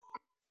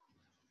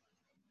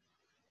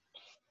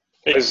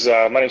Hey guys,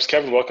 my name's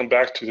Kevin. Welcome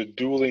back to the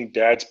Dueling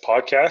Dads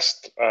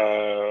podcast.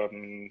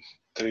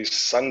 Today's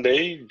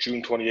Sunday,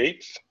 June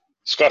 28th.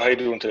 Scott, how you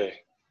doing today?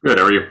 Good.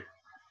 How are you?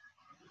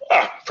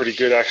 Pretty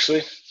good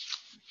actually.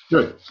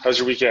 Good. How's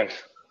your weekend?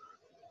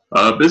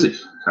 Busy,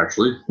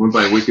 actually. Went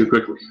by way too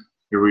quickly.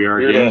 Here we are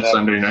again,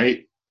 Sunday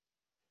night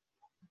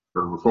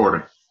for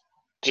recording.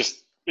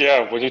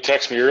 When you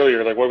texted me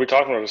earlier, like, what are we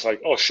talking about? It's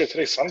like, oh shit,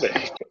 today's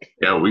Sunday.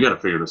 Yeah, we got to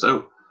figure this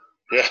out.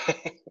 Yeah.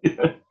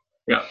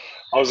 Yeah.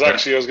 I was going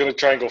to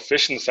try and go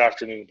fishing this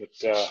afternoon, but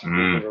we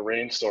had a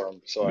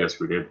rainstorm. So yes,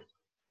 we did.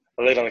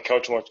 I laid on the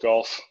couch and watched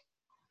golf.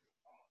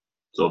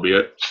 So be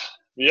it.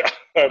 Yeah,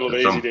 I had a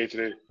lazy day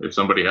today. If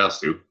somebody has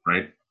to,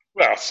 right?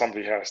 Well,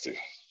 somebody has to.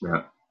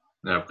 Yeah.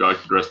 If God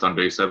could rest on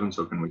day 7,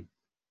 so can we.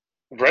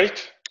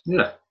 Right?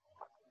 Yeah.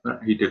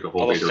 He took a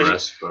whole day to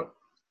rest, but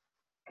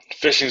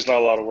fishing's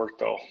not a lot of work,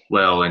 though.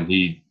 Well, and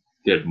he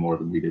did more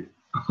than we did.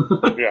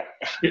 Yeah.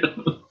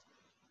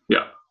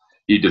 Yeah.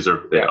 He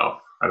deserved the day off.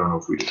 I don't know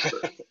if we did.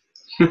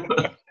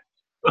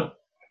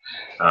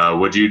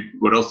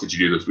 What else did you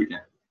do this weekend?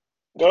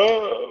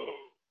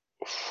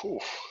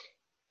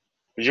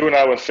 You and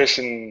I went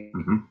fishing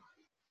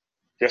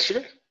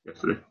yesterday?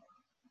 Yesterday.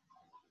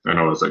 I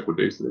know, it's like, what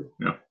day is today?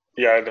 Yeah.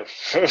 Yeah,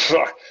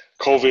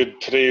 COVID.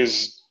 Today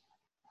is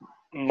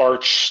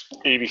March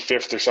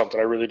 85th or something.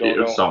 I really don't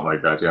know. Something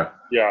like that, yeah.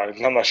 Yeah,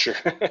 I'm not sure.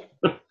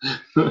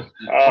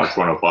 March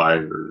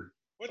 105 or...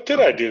 What did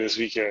I do this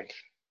weekend?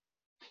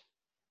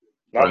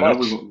 Not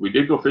much. We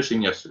did go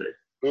fishing yesterday.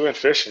 We went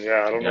fishing,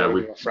 yeah. I don't know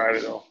on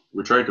Friday, though.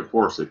 We tried to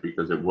force it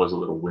because it was a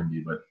little windy,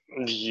 but...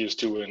 It's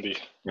too windy.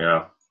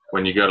 Yeah.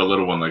 When you got a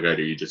little one like I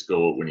do, you just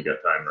go when you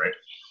got time, right?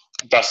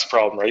 That's the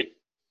problem, right?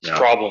 Yeah.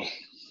 Problem.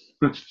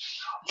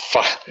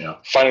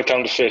 Finding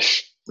time to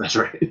fish. That's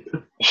right.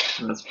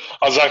 I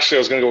was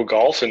going to go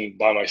golfing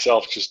by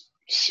myself, just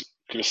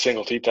get a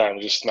single tee time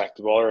and just smack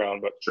the ball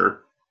around, but...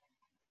 Sure.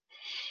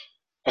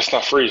 That's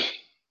not free.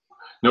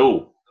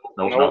 No,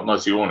 not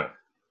unless you own it.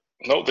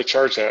 No, they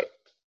charge that.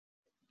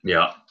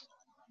 Yeah.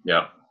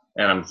 And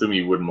I'm assuming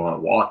you wouldn't want to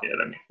walk it.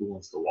 I mean, who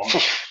wants to walk?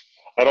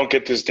 I don't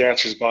get this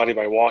dancer's body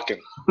by walking.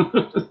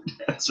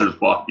 Dancer's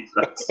body,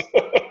 that's...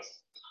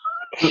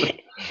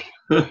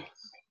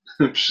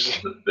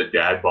 the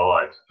dad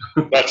bod.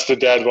 That's the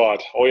dad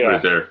bod. Oh, yeah.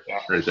 Right there.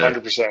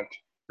 100%.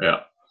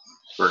 Yeah.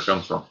 That's where it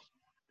comes from.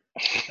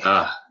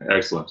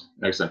 Excellent.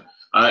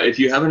 If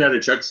you haven't had a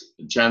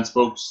chance,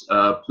 folks,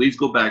 please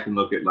go back and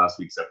look at last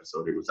week's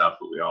episode. It was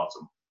absolutely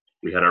awesome.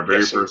 We had our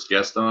very first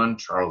guest on,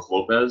 Charles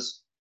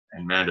Lopez,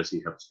 and man, does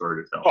he have a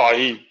story to tell. Oh,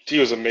 he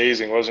was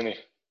amazing, wasn't he?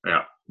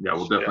 Yeah,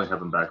 we'll definitely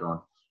have him back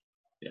on.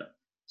 Yeah.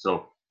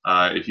 So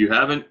if you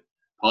haven't,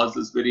 pause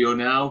this video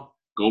now,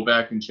 go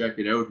back and check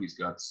it out. He's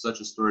got such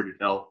a story to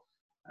tell,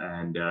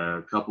 and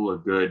a couple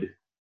of good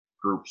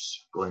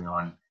groups going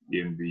on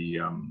in the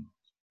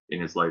in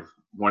his life.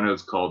 One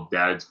is called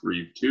Dads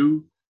Grieve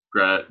 2,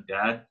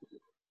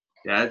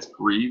 Dads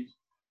Grieve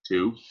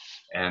 2,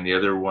 and the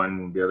other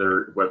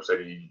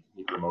website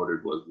he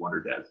promoted was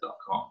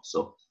wonderdads.com.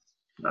 So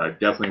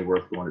definitely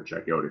worth going to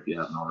check out if you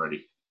haven't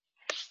already.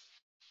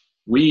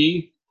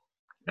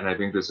 And I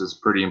think this is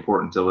pretty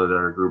important to let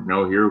our group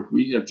know here,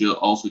 we have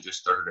also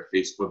just started a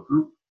Facebook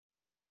group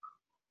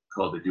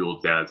called the Dual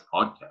Dads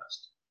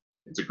Podcast.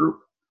 It's a group.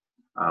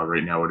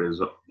 Right now it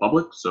is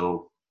public,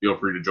 so feel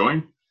free to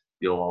join.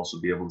 You'll also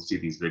be able to see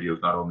these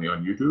videos not only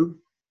on YouTube,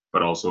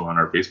 but also on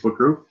our Facebook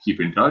group. Keep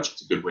in touch.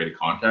 It's a good way to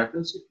contact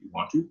us if you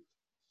want to.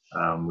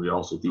 We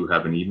also do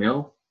have an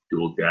email,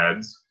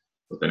 dualdadspodcast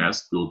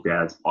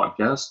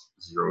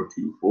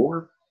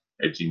 024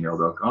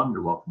 @gmail.com.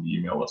 You're welcome to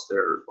email us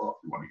there as well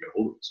if you want to get a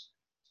hold of us.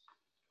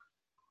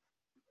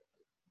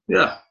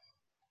 Yeah.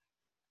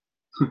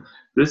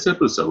 This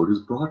episode is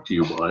brought to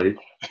you by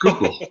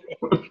Google.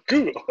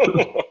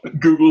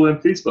 Google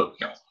and Facebook.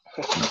 No,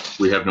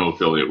 we have no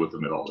affiliate with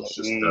them at all. It's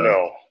just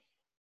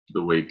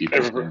the way people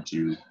tend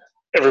to...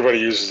 Everybody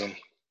uses them.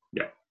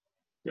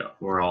 Yeah.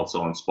 We're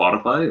also on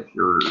Spotify. If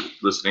you're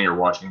listening or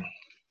watching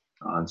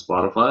on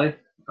Spotify,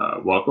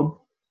 welcome.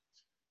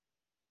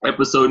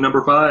 Episode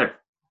number 5.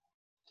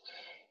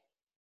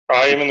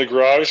 I am in the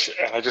garage,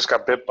 and I just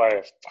got bit by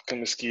a fucking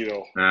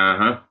mosquito.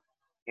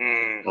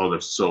 Oh,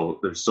 there's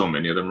so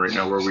many of them right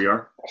now where we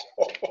are.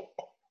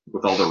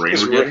 With all the rain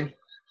we're getting.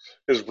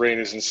 This rain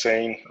is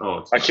insane.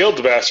 Oh, I killed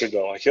the bastard,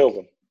 though. I killed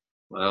him.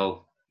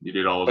 Well, you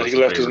did all of us. But he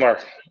left his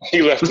mark.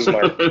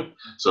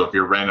 So if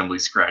you're randomly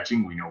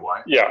scratching, we know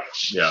why. Yeah.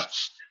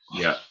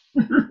 Yeah.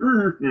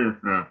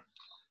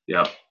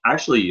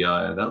 Actually,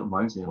 that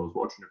reminds me, I was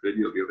watching a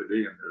video the other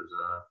day, and there's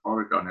a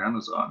product on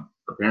Amazon.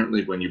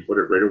 Apparently, when you put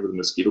it right over the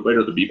mosquito bite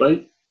or the bee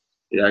bite,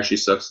 it actually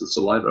sucks the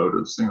saliva out of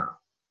the stinger.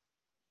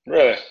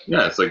 Really?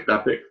 Yeah, it's like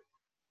that big.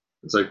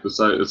 It's like the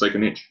size. It's like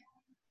an inch.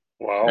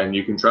 Wow. And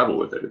you can travel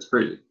with it. It's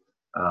crazy.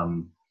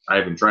 I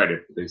haven't tried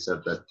it. But they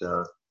said that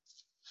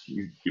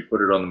you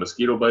put it on the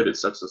mosquito bite, it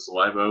sucks the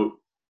saliva out,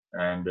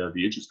 and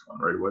the itch is gone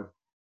right away.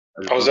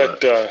 I was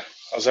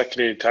at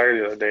Canadian Tire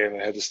the other day, and they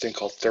had this thing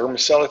called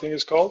Thermacell, I think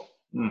it's called.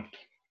 And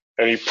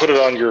you put it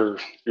on your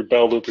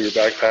belt loop of your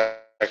backpack,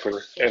 with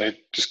her, and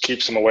it just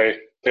keeps them away.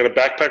 I got a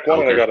backpack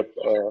one, and I got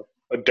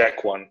a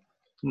deck one.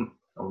 I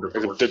wonder if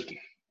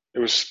it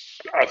was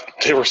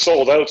they were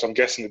sold out, so I'm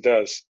guessing it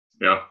does.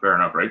 Yeah, fair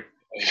enough, right?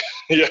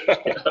 Yeah.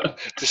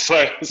 The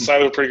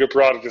sign of a pretty good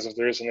product is if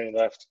there isn't any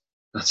left.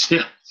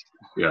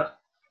 Yeah.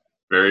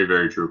 Very,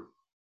 very true.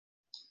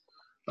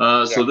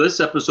 So this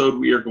episode,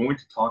 we are going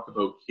to talk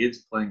about kids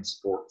playing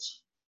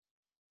sports.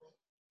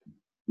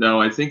 Now,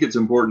 I think it's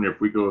important if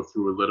we go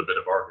through a little bit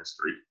of our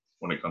history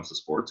when it comes to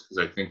sports, because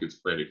I think it's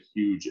played a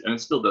huge, and it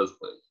still does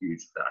play a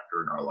huge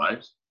factor in our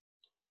lives.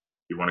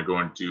 You want to go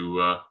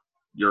into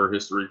your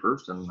history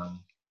first, and then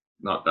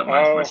not that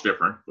much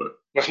different, but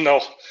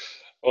no.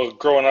 Well,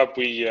 growing up,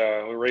 we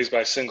were raised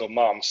by a single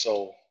mom,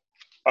 so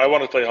I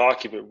wanted to play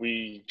hockey, but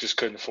we just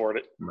couldn't afford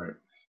it. Right.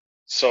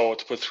 So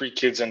to put 3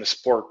 kids into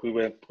sport,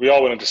 we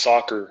all went into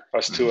soccer,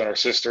 us 2 and our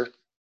sister.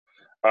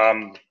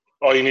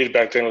 All you needed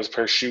back then was a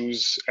pair of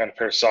shoes and a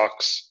pair of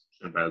socks.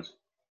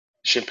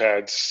 Shin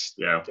pads.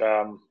 Yeah.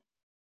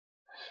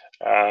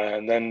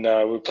 And then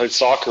we played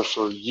soccer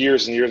for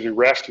years and years. We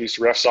used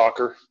to ref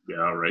soccer.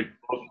 Yeah, right.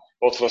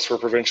 Both of us were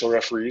provincial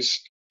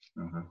referees.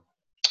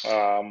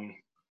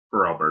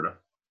 For Alberta.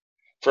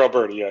 For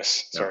Alberta,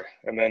 yes. Yeah. Sorry.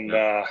 And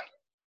then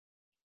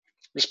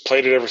just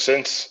played it ever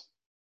since.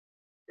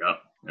 Yeah.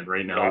 And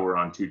right now we're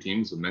on 2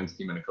 teams, a men's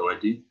team and a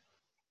co-ed team.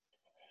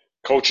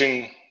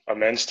 Coaching a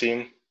men's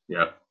team.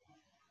 Yeah.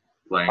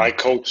 Playing. I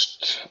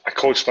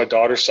coached my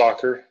daughter's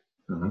soccer.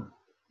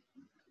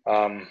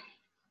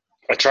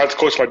 I tried to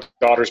coach my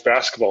daughter's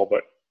basketball,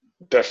 but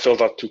that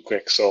filled up too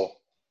quick. So,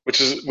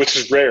 which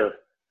is rare.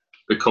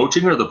 The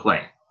coaching or the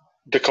playing?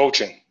 The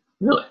coaching.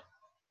 Really?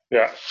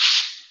 Yeah.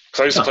 Because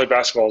I used to play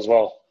basketball as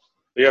well.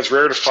 Yeah, it's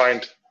rare to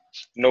find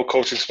no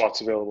coaching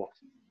spots available.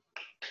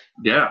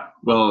 Yeah,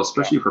 well,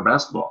 especially for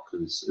basketball,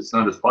 because it's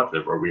not as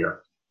popular where we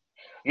are.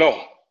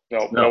 No.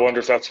 I wonder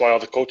if that's why all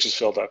the coaches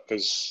filled up,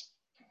 because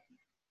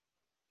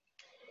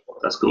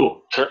that's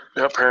cool.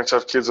 Yeah, parents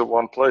have kids that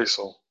want to play,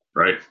 so.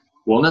 Right.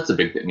 Well, and that's a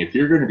big thing. If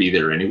you're going to be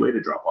there anyway to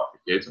drop off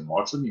your kids and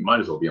watch them, you might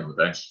as well be on the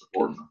bench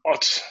supporting them. Oh,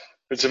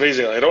 it's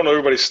amazing. I don't know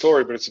everybody's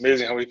story, but it's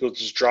amazing how many people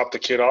just drop the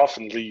kid off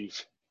and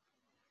leave.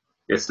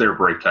 It's their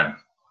break time.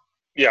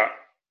 Yeah.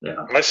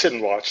 Yeah. I sit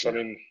and watch. I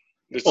mean,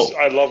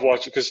 I love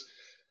watching because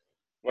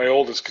my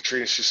oldest,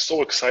 Katrina, she's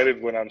so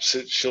excited when I'm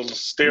sitting. She'll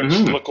stay and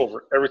she'll look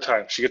over every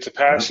time. She gets a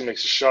pass, she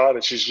makes a shot,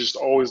 and she's just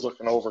always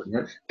looking over.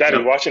 Yep.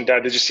 Daddy, watching.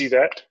 Dad, did you see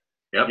that?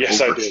 Yep. Yes,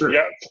 I did. Sure.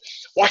 Yeah.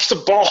 Watch the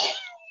ball.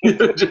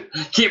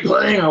 Keep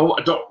playing.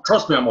 Don't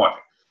trust me. I'm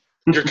watching.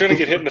 You're going to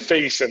get hit in the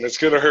face, and it's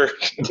going to hurt.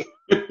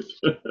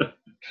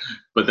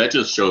 But that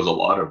just shows a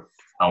lot of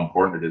how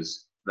important it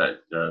is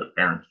that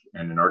parents,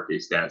 and in our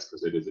case, dads,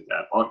 because it is a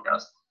dad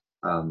podcast,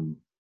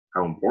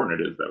 how important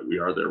it is that we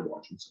are there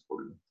watching,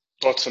 supporting them.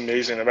 Oh, it's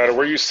amazing. No matter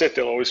where you sit,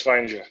 they'll always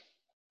find you.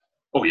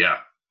 Oh, yeah.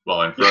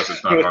 Well, and for us,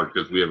 it's not hard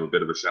because we have a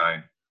bit of a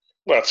shine.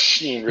 Well, it's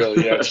sheen,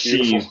 really. Yeah, it's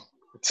beautiful.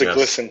 It's a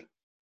glisten.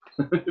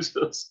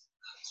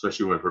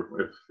 Especially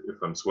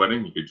if I'm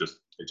sweating, it just.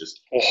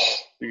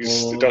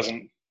 It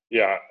doesn't.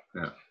 Yeah.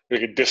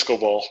 Like a disco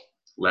ball.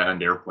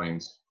 Land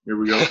airplanes. Here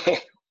we go. There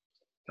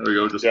we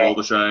go. Just all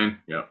the shine.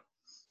 Yeah.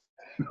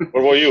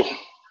 What about you?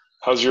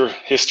 How's your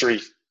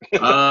history?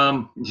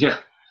 Yeah.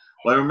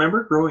 Well, I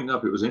remember growing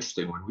up, it was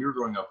interesting. When we were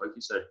growing up, like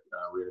you said,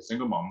 we had a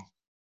single mom.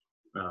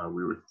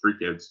 We were 3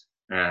 kids.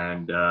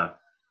 And I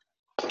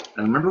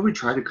remember we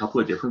tried a couple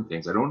of different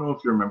things. I don't know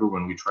if you remember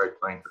when we tried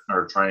trying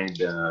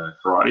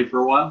karate for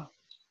a while.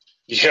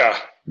 Yeah.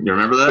 You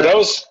remember that?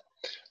 But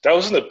that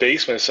was in the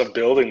basement of some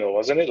building, though,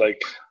 wasn't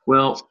it?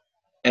 Well,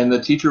 and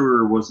the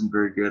teacher wasn't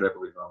very good. I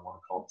believe I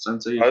want to call him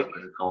Sensei. I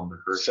call him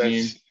the first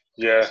name.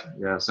 Yeah.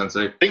 Yeah,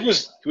 Sensei. I think he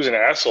was an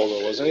asshole,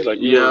 though, wasn't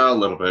he? A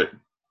little bit.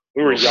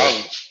 We were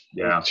young.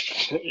 Yeah.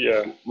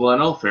 Yeah. Well,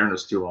 in all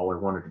fairness, too, all I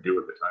wanted to do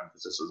at the time,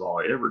 because this was all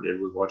I ever did,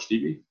 was watch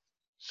TV.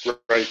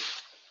 Right?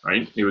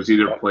 It was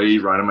either play,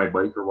 ride on my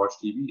bike, or watch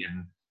TV.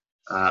 And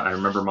I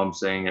remember Mom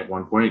saying at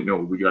one point, no,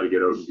 we got to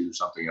get out and do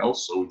something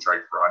else. So we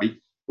tried karate.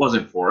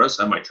 Wasn't for us.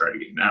 I might try it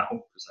again now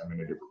because I'm in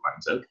a different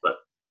mindset. But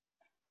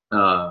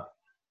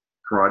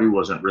karate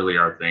wasn't really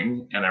our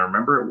thing. And I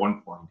remember at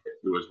one point,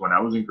 it was when I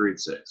was in grade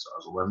 6. So I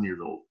was 11 years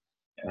old.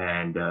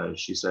 And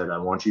she said, I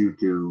want you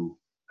to,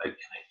 I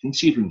think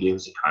she even gave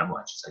us a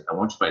timeline. She's like, I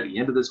want you by the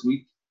end of this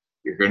week,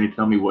 you're going to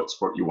tell me what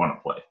sport you want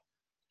to play.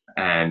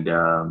 And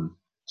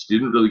she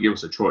didn't really give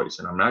us a choice.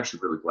 And I'm actually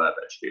really glad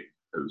that she did,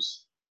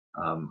 because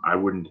I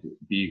wouldn't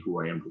be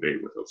who I am today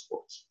without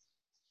sports.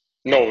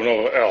 No,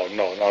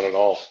 not at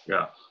all.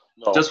 Yeah.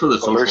 No. Just for the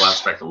social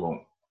aspect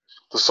alone.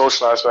 The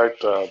social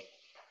aspect,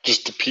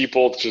 just the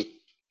people, just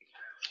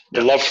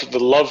the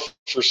love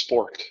for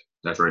sport.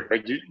 That's right.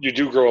 You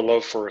do grow a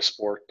love for a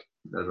sport.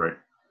 That's right.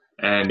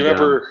 And you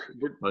remember?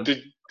 I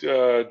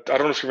don't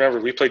know if you remember.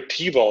 We played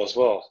t-ball as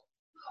well.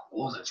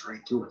 Oh, that's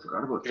right too. I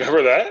forgot about that. You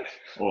remember that?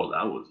 Oh,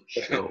 that was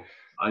a show.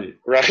 I did.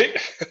 Right?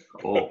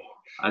 Oh,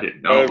 I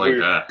did not like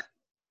that.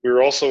 We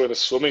were also in a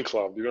swimming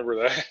club. Do you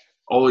remember that?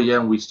 Oh yeah,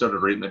 and we started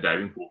right in the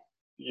diving pool.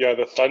 Yeah,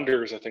 the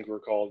Thunders, I think we were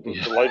called.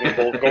 The lightning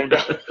bolt going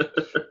down.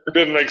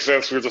 Didn't make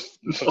sense. We were the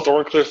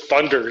Thorncliffe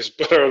Thunders,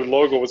 but our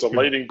logo was a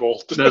lightning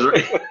bolt. That's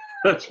right.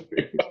 That's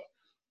right.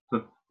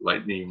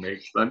 Lightning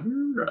makes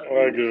thunder.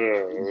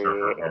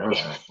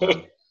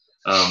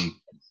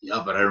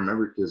 Yeah, but I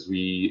remember because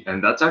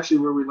and that's actually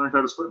where we learned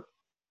how to swim.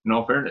 In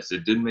all fairness,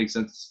 it didn't make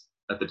sense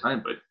at the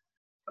time, but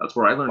that's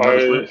where I learned how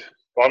to swim.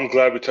 Well, I'm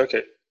glad we took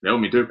it. Yeah,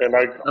 me too. And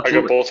I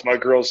got both my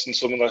girls in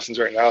swimming lessons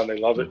right now, and they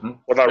love it.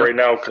 Well, not right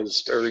now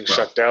because everything's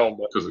shut down,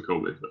 but because of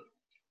COVID. But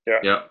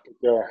yeah.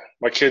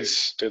 My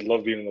kids, they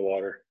love being in the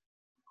water.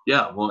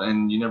 Yeah, well,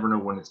 and you never know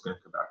when it's going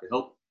to come back to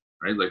help,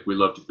 right? Like we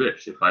love to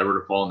fish. If I were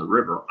to fall in the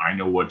river, I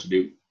know what to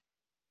do.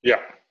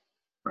 Yeah.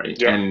 Right.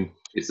 Yeah. And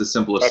it's the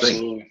simplest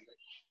thing.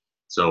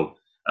 So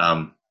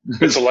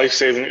it's a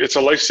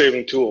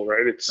life-saving tool,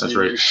 right? That's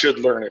right. You should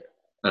learn it.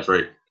 That's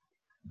right.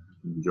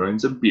 Enjoying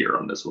some beer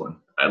on this one.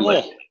 I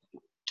like it.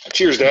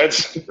 Cheers,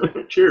 dads.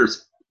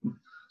 Cheers.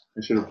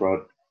 I should have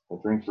brought a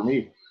drink for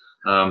me.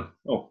 Here.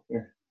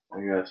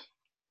 I got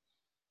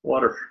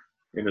water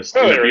in a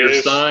beer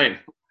stein.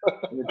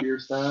 In a beer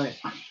stein.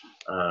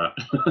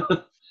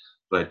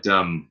 But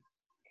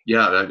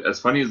yeah, as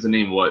funny as the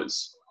name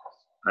was,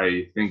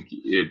 I think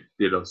it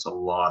did us a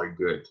lot of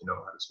good to know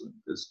how to swim,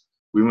 because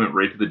we went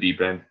right to the deep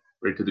end,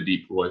 right to the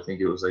deep pool. I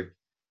think it was like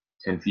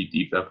 10 feet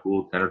deep, that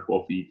pool, 10 or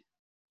 12 feet.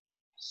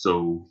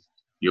 So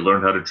you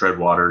learn how to tread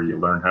water, you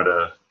learn how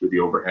to do the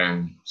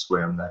overhand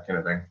swim, that kind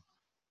of thing.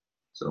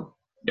 So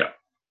yeah.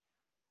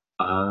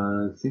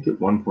 I think at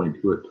one point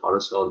too, it taught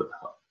us how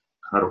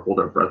to hold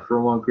our breath for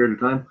a long period of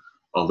time,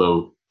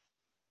 although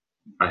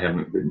I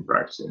haven't been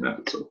practicing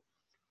that, so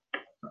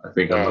I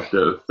think I'm up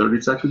to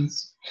 30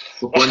 seconds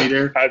before I need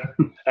air.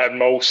 At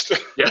most.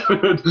 Yeah.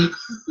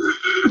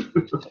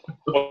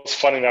 Well, it's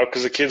funny now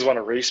because the kids want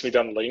to race me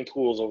down the lane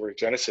pools over at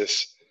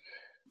Genesis.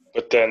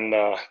 But then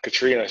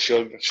Katrina,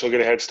 she'll get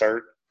a head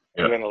start.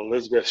 Yeah. And then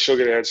Elizabeth, she'll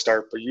get a head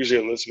start. But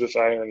usually Elizabeth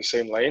and I are in the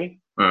same lane.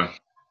 And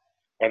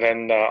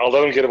then I'll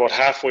let them get about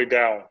halfway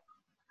down.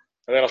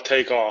 And then I'll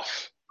take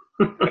off.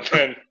 And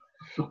then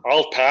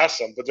I'll pass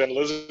them. But then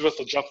Elizabeth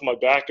will jump on my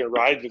back and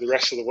ride me the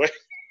rest of the way.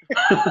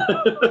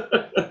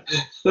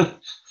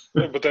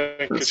 But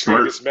then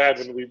Katrina gets mad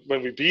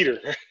when we beat her.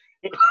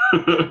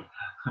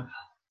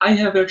 I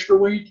have extra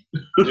weight.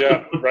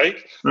 Yeah, right?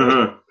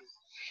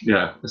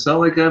 Yeah, it's not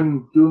like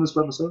I'm doing this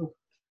by myself.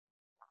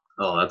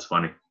 Oh, that's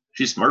funny.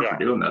 She's smart for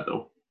doing that,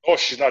 though. Oh,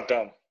 she's not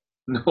dumb.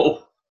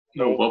 No,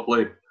 well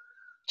played.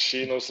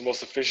 She knows the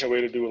most efficient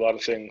way to do a lot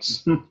of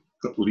things. The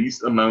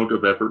least amount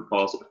of effort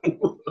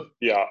possible.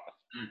 Yeah.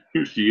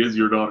 She is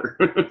your daughter.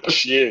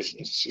 She is.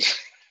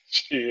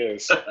 She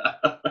is.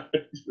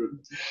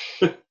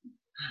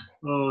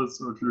 Oh, it's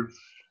so true.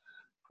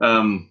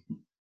 And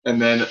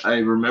then I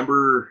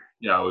remember,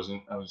 I was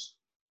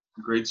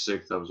grade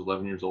 6. I was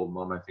 11 years old.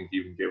 Mom, I think,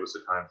 even gave us a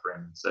time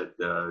frame and said,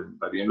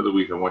 by the end of the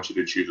week, I want you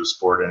to choose a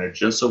sport. And it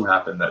just so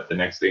happened that the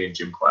next day in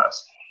gym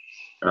class,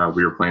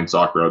 we were playing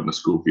soccer out in the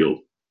school field.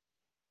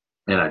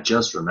 And I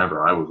just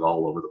remember I was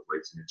all over the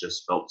place, and it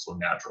just felt so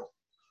natural.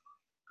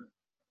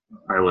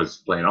 I was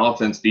playing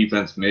offense,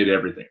 defense, mid,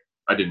 everything.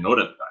 I didn't know it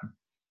at the time.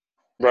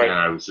 Right. And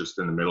I was just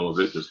in the middle of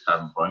it, just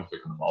having fun,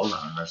 kicking the ball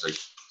around. And I was like,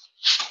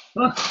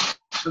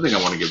 I think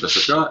I want to give this a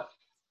shot.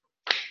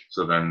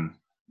 So then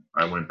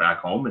I went back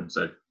home and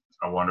said,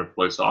 I want to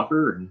play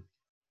soccer. And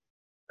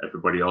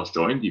everybody else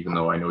joined, even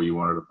though I know you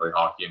wanted to play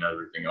hockey and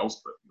everything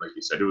else. But like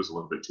you said, it was a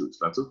little bit too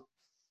expensive.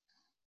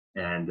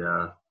 And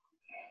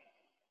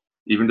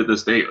even to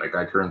this day, like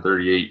I turned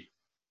 38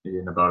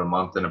 in about a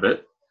month and a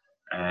bit.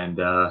 And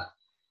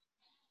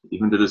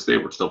even to this day,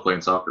 we're still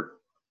playing soccer.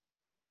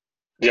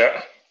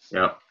 Yeah.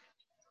 Yeah.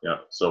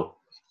 So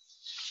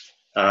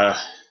I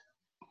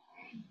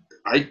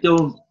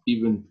don't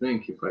even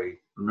think, if I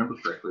remember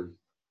correctly,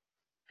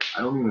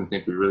 I don't even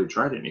think we really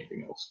tried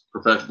anything else.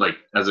 Like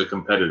as a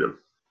competitive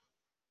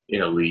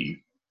in a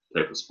league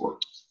type of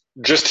sport.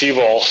 Just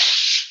T-ball.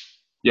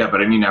 Yeah,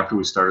 but I mean after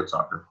we started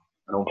soccer.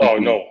 I don't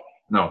think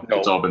No,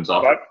 it's all been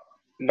soccer.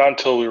 Not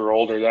until we were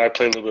older. Then I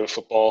played a little bit of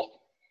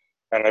football.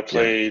 And I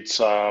played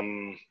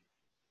some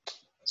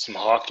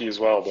hockey as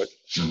well, but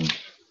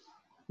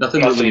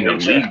nothing really in the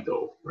league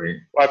though, right?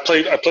 I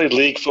played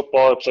league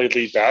football. I played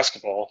league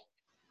basketball.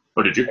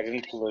 Oh, did you? I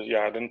didn't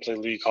play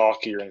league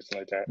hockey or anything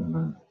like that.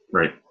 Mm-hmm.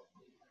 Right.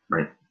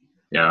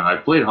 Yeah, I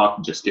played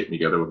hockey, just getting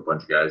together with a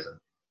bunch of guys and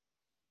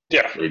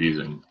ladies,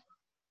 and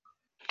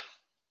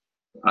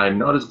I'm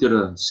not as good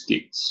on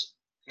skates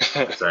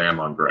as I am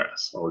on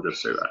grass. I'll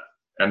just say that.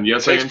 And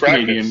yes, I am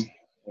Canadian.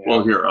 Yeah.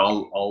 Well, here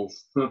I'll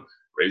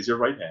raise your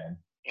right hand.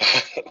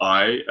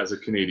 I, as a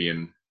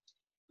Canadian,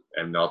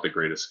 am not the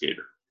greatest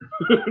skater.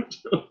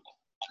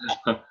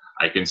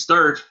 I can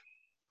start.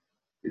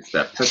 It's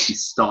that pesky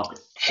stopping.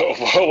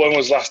 When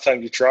was the last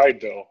time you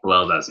tried, though?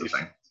 Well, that's the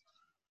thing.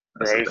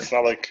 Right? It's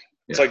not like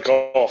it's like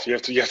golf. You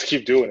have to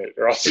keep doing it,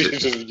 or else you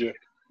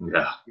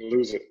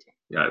lose it.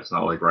 Yeah, it's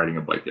not like riding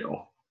a bike at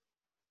all.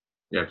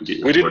 You have to get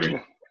your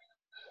footing.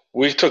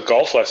 We took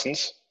golf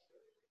lessons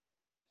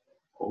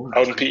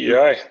out in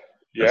PEI.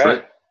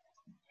 Yeah.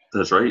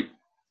 That's right.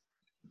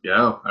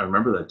 Yeah, I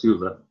remember that too.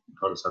 That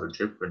taught us how to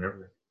chip and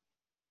everything.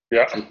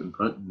 Yeah. Chip and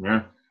putt.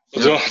 Yeah.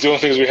 The only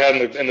things we had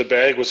in the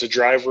bag was a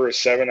driver, a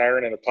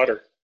 7-iron, and a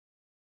putter.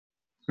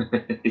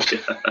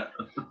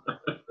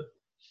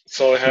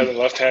 So I had a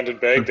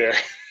left-handed bag there.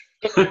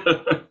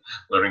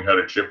 Learning how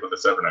to chip with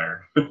a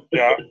 7-iron.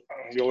 Yeah,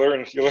 you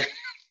learn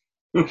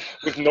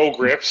with no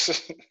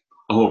grips.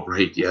 Oh,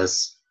 right,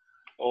 yes.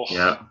 Oh.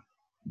 Yeah,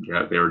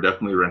 they were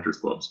definitely renters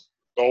clubs.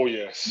 Oh,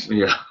 yes.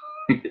 Yeah.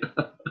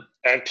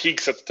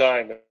 Antiques at the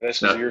time.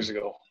 This was years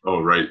ago.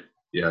 Oh, right.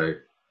 Yeah.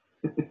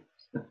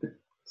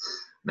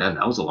 Man,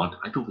 that was a long time.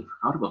 I totally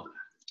forgot about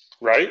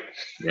that. Right?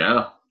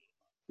 Yeah.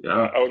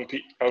 Out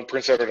in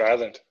Prince Edward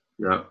Island.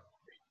 Yeah.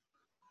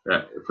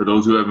 For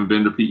those who haven't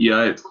been to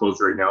PEI, it's closed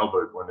right now,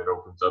 but when it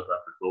opens up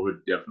after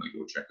COVID, definitely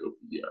go check out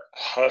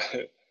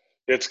PEI.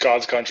 It's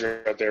God's country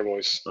out there,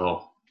 boys.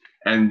 Oh,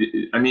 and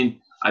I mean,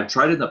 I've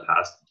tried in the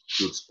past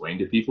to explain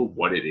to people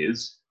what it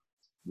is,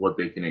 what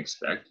they can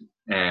expect,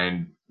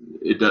 and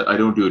I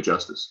don't do it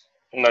justice.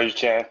 No, you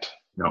can't.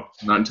 No,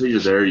 not until you're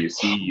there. You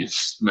see, you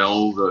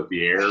smell the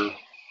air,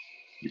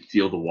 you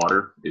feel the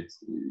water.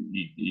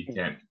 You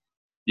can't.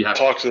 You have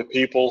talk to the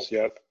people.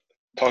 Yeah,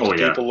 talk to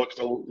people.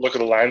 Look at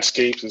the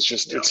landscapes. It's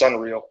just it's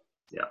unreal.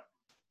 Yeah,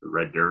 the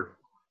red dirt.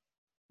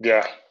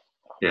 Yeah.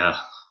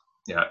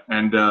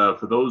 And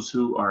for those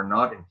who are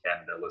not in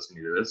Canada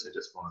listening to this, I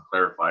just want to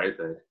clarify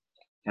that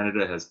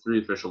Canada has 3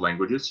 official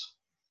languages: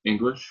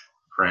 English,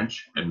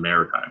 French, and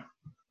Maritime.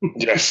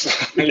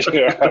 Yes.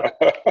 Yeah.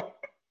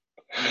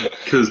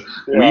 Because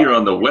we are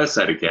on the west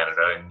side of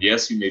Canada, and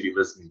yes, you may be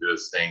listening to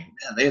this saying,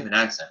 man, they have an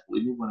accent.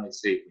 Believe me when I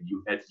say when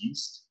you head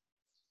east,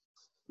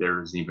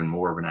 there's even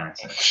more of an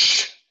accent.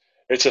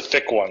 It's a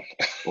thick one.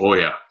 Oh,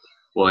 yeah.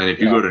 Well, and if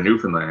you go to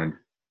Newfoundland,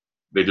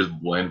 they just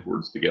blend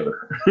words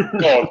together.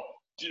 Oh,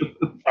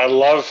 I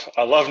love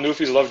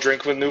Newfies, love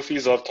drinking with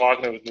Newfies, love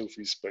talking with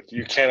Newfies, but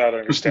you cannot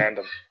understand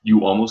them.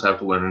 You almost have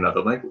to learn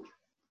another language.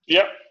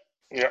 Yeah.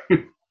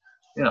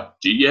 Yeah.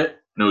 G yet?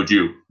 No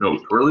Jew. No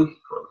twirly?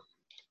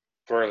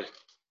 Twirly.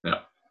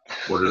 Yeah.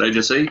 What did I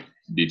just say?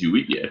 Did you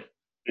eat yet?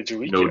 Did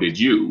you eat No, yet? did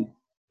you?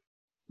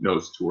 No,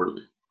 it's too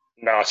early.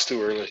 No, it's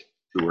too early.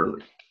 Too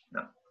early.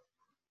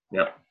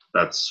 Yeah.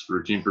 That's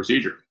routine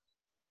procedure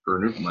for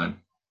Newfoundland.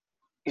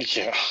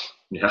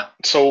 Yeah.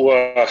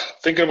 So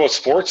thinking about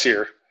sports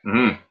here,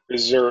 mm-hmm.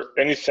 Is there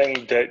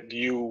anything that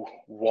you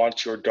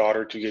want your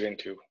daughter to get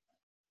into?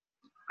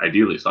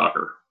 Ideally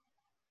soccer.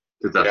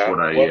 Because that's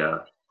what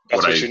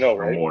you know,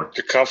 right? More.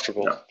 You're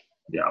comfortable.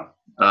 Yeah.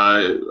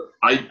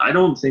 I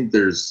don't think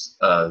there's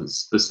a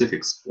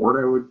specific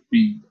sport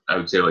I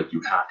would say like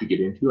you have to get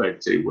into.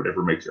 I'd say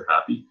whatever makes her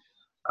happy.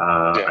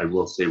 I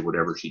will say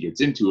whatever she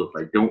gets into, if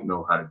I don't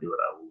know how to do it,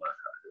 I will learn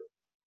how to do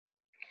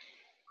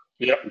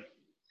it. Yeah.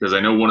 Because I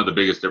know one of the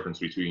biggest difference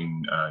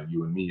between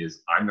you and me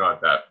is I'm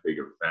not that big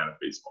of a fan of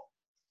baseball.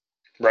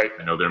 Right.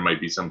 I know there might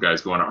be some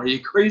guys going, are you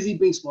crazy?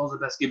 Baseball is the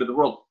best game in the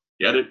world.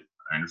 Get it?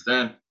 I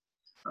understand.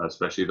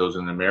 Especially those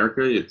in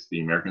America. It's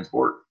the American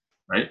sport,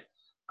 right?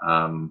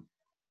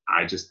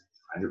 I just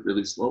find it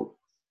really slow.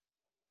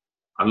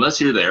 Unless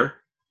you're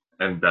there,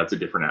 and that's a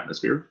different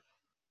atmosphere.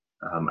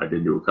 I've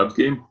been to a Cubs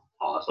game.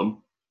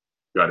 Awesome.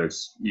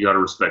 You gotta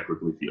respect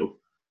Wrigley Field.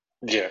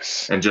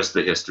 Yes. And just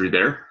the history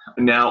there.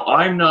 Now,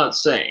 I'm not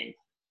saying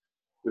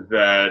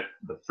that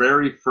the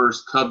very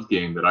first Cubs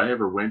game that I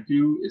ever went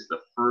to is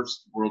the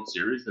first World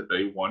Series that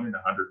they won in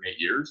 108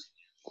 years.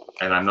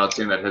 And I'm not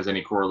saying that has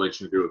any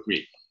correlation to do with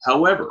me.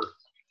 However,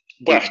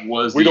 we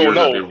don't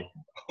know.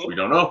 We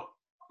don't know.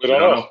 We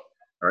don't know.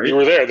 All right. You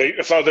were there.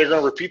 I thought they were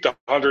going to repeat the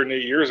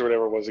 108 years or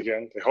whatever it was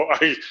again.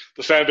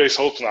 The fan base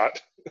hopes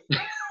not.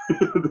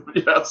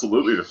 Yeah,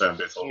 absolutely, the fan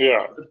base hopes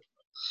not.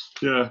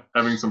 Yeah,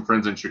 having some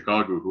friends in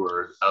Chicago who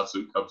are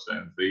absolute Cubs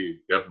fans, they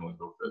definitely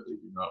hope that they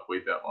do not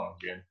wait that long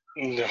again.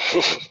 No.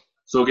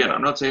 So again,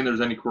 I'm not saying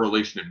there's any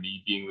correlation to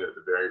me being at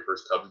the very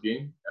first Cubs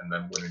game and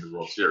then winning the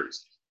World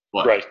Series.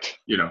 But, right.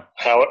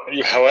 However,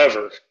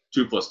 However,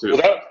 2 + 2.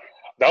 Well,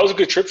 that was a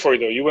good trip for you,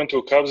 though. You went to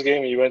a Cubs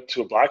game and you went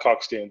to a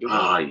Blackhawks game, didn't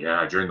you?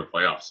 Yeah, during the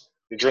playoffs.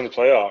 During the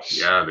playoffs.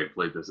 Yeah, they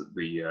played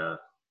the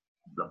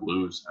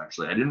Blues,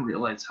 actually. I didn't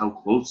realize how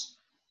close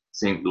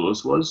St.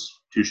 Louis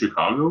was to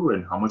Chicago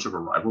and how much of a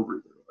rivalry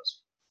there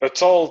was.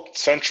 That's all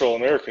Central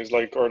America,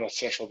 or not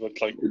Central, but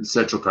like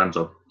Central Time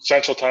Zone.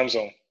 Central Time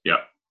Zone. Yeah.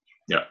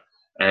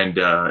 And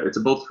it's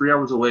about 3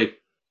 hours away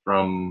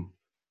from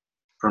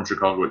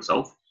Chicago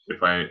itself,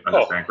 if I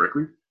understand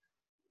correctly.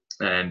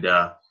 And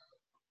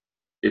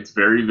it's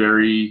very,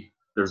 very,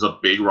 there's a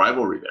big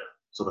rivalry there.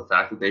 So the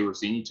fact that they were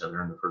seeing each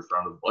other in the first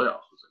round of the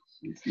playoffs was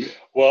a huge deal.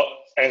 Well,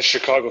 and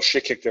Chicago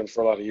shit kicked them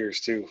for a lot of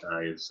years, too.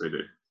 Yes, they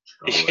did.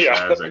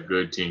 Chicago has a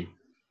good team.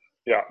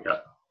 Yeah.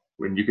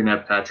 When you can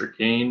have Patrick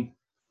Kane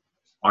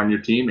on your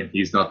team and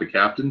he's not the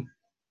captain,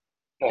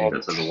 I think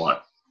that says a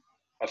lot.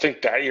 I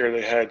think that year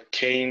they had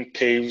Kane,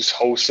 Taves,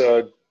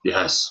 Hossa,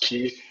 yes,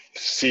 Keith,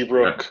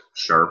 Seabrook,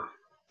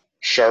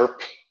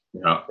 Sharp.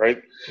 Yeah.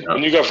 Right? Yeah.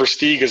 When you got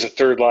Versteeg as a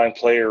third-line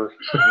player,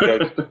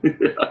 right?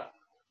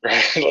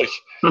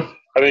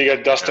 And then you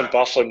got Dustin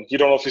Byfuglien. You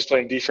don't know if he's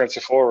playing defense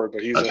or forward,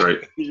 but that's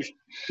right.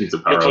 He's a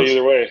can play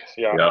either way.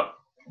 Yeah.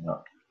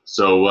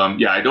 So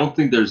I don't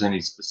think there's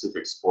any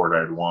specific sport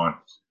I'd want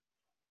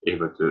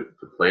Ava to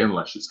play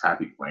unless she's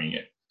happy playing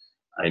it.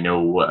 I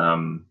know,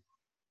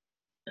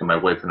 and my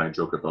wife and I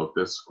joke about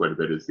this quite a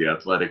bit, is the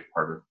athletic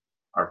part of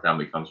our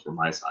family comes from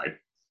my side,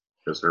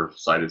 because her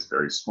side is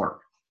very smart.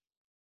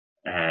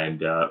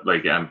 And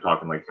I'm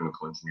talking like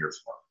chemical engineer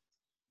smart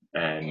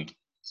and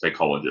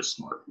psychologist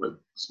smart, like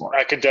smart.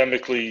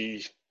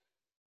 Academically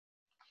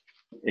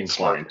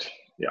inclined. Smart.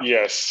 Yeah.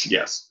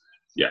 Yes.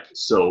 Yeah.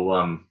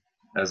 So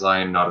as I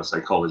am not a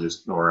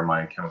psychologist nor am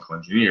I a chemical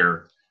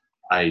engineer,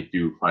 I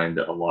do find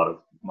that a lot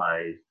of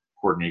my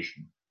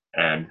coordination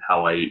and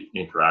how I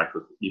interact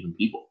with even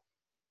people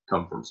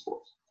come from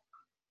sports.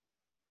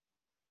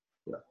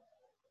 Yeah.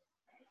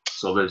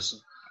 So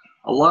there's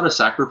a lot of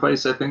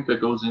sacrifice, I think,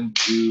 that goes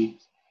into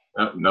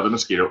another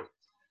mosquito.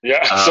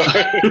 Yeah.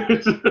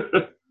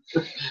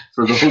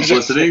 For those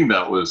listening,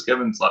 that was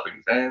Kevin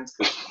slapping fans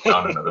because he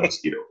found another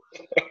mosquito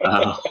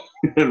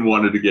and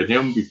wanted to get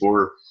him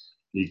before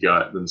the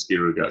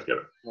mosquito got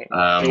Kevin.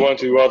 Do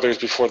unto others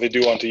before they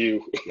do unto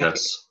you.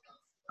 Yes.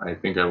 I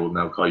think I will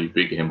now call you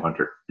Big Him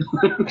Hunter.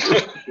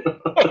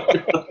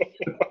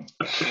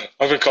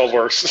 I've been called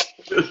worse.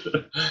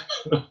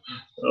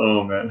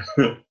 Oh, man.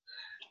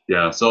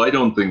 Yeah, so I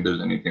don't think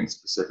there's anything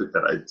specific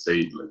that I'd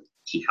say like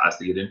she has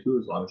to get into,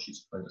 as long as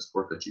she's playing a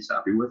sport that she's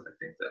happy with. I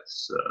think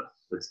that's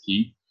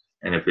key.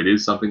 And if it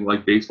is something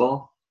like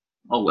baseball,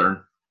 I'll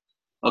learn.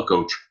 I'll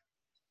coach.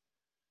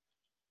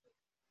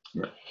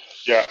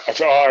 Yeah,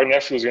 our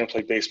nephew was going to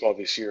play baseball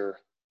this year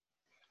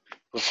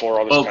before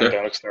all this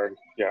pandemic started.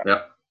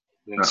 Yeah.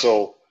 And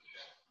so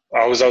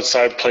I was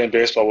outside playing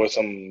baseball with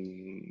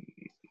him,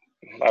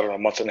 I don't know, a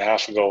month and a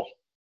half ago.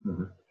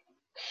 Mm-hmm.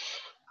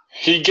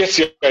 He gets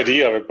the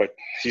idea of it, but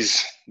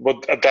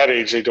at that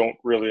age, they don't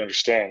really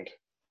understand.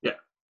 Yeah.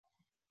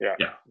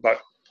 But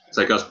it's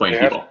like us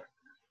playing t-ball.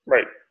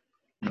 Right.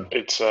 Yeah.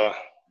 It's so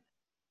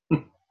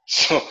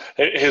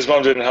his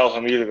mom didn't help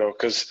him either, though,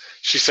 because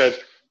she said,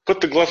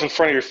 "Put the glove in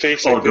front of your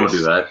face." Don't do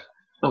that.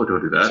 Oh,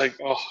 don't do that. It's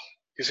like,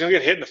 he's gonna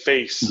get hit in the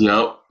face.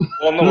 Yep.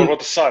 Well, no, what about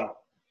the son?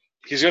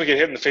 He's gonna get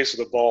hit in the face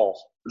with a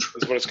ball.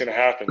 Is what it's gonna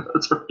happen.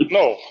 That's right.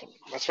 No,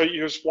 that's why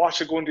you just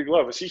watch it go into your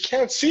glove. He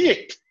can't see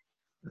it.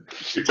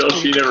 You tell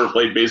she never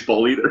played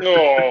baseball either.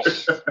 No.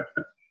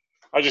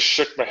 I just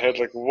shook my head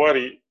like, what?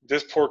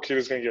 This poor kid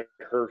is going to get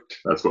hurt.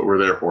 That's what we're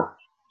there for.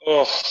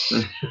 Oh.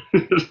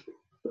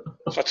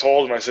 I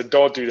told him, I said,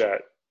 don't do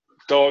that.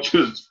 Don't.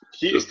 Keep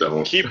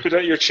it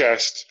at your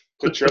chest.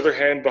 Put your other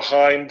hand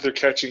behind the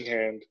catching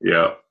hand.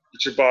 Yeah.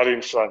 Put your body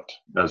in front.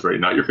 That's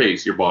right. Not your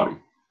face, your body.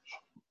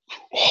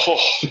 Oh.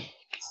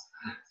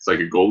 It's like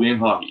a goalie in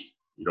hockey.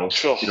 You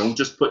don't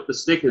just put the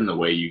stick in the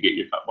way. You get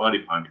your body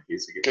behind in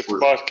case it gets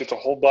worse. Get the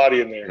whole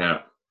body in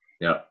there.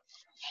 Yeah.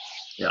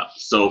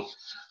 So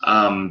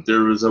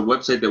there was a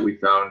website that we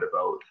found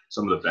about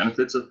some of the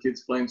benefits of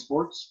kids playing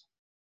sports,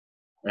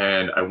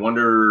 and I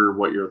wonder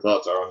what your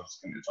thoughts are on this.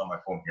 It's on my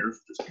phone here, so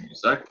just give me a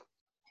sec. I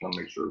want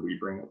to make sure we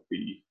bring up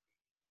the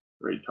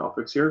right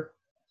topics here.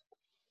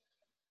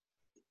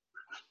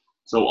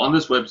 So on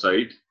this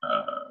website,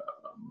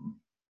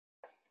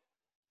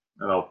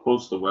 and I'll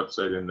post the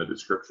website in the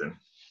description,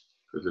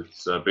 because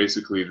it's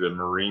basically the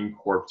Marine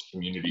Corps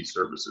Community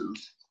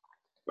Services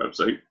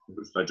website,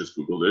 which I just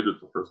Googled it.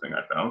 It's the first thing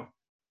I found.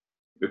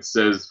 It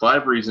says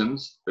 5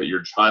 reasons that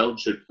your child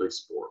should play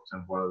sports.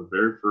 And one of the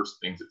very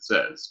first things it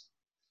says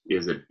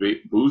is it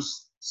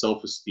boosts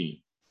self-esteem.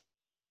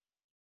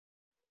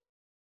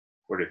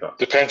 What are your thoughts?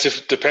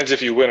 Depends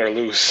if you win or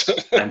lose.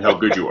 And how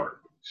good you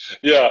are.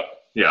 Yeah.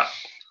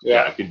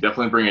 I can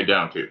definitely bring it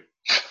down too.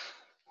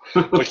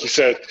 Like you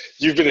said,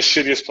 you've been the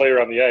shittiest player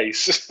on the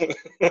ice.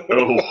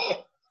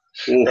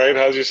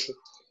 Right?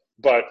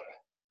 But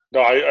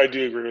no, I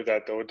do agree with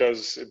that though. It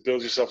builds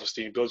your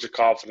self-esteem, builds your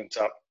confidence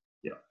up.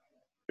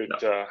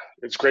 Yeah.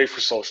 It's great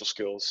for social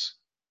skills.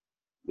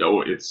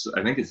 No,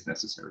 I think it's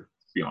necessary,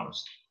 to be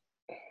honest.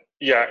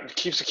 Yeah, it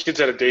keeps the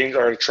kids out of danger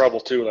or out of trouble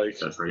too. Like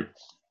That's right.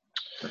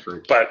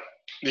 But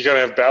you gotta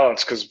have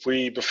balance, because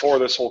before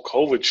this whole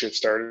COVID shit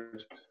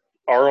started,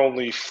 our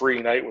only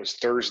free night was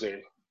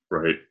Thursday.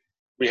 Right.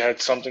 We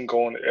had something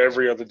going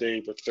every other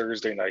day but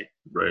Thursday night.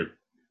 Right.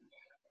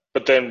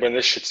 But then when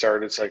this shit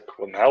started, it's like,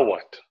 well, now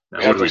what?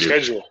 We have no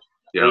schedule.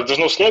 Yeah. There's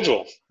no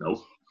schedule.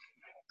 Nope.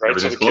 Right.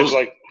 So the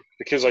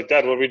kids like,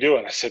 Dad, what are we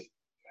doing? I said,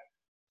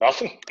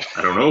 nothing.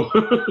 I don't know.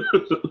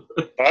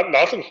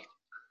 Nothing.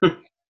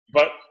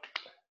 But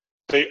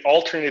they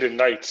alternated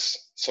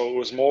nights, so it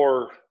was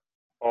more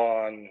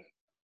on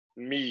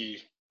me.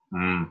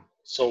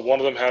 So one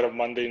of them had a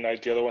Monday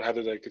night, the other one had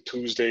like a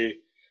Tuesday,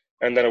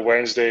 and then a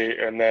Wednesday,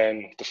 and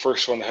then the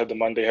first one had the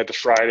Monday, had the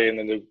Friday, and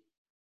then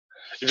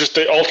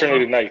they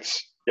alternated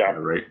nights. Yeah.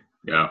 Right.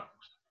 Yeah.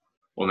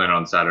 Well, then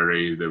on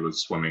Saturday there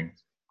was swimming.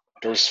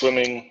 There was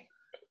swimming.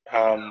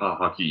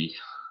 Hockey.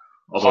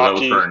 Although that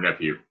was for our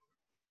nephew.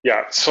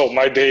 Yeah. So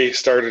my day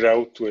started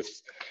out with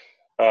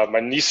my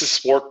niece's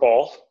sport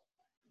ball.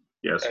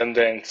 Yes. And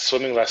then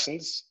swimming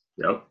lessons.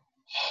 Yep.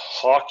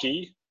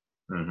 hockey,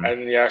 and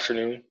in the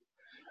afternoon.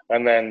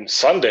 And then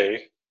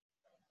Sunday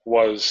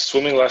was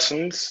swimming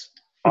lessons.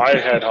 I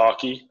had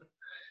hockey.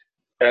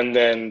 And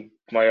then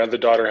my other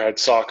daughter had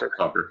soccer.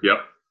 Yep.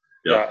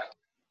 Yeah.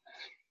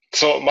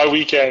 So my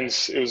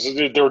weekends,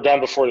 they were done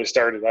before they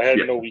started. I had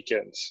no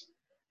weekends.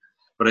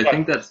 But I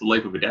think that's the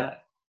life of a dad.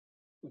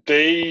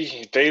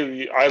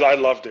 I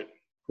loved it.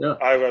 Yeah.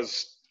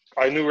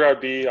 I knew where I'd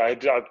be.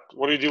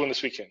 What are you doing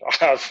this weekend?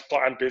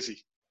 I'm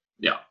busy.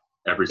 Yeah.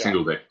 Every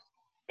single day.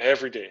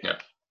 Every day. Yeah.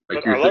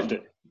 Like, I loved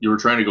it. You were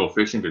trying to go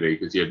fishing today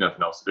because you had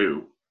nothing else to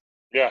do.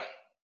 Yeah.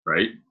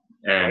 Right?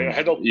 And I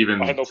had no 3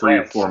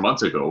 plans. or 4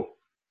 months ago,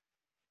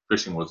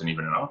 fishing wasn't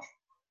even an option.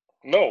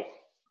 No.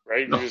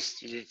 Right? No.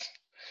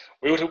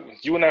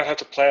 You and I have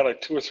to plan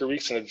like 2 or 3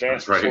 weeks in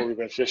advance before we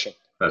went fishing.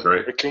 That's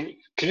right. Can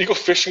you go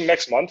fishing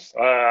next month?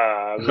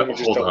 Let me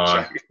just double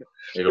check.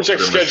 Check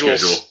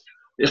schedules.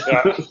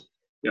 Yeah.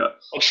 Yeah.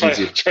 I'll try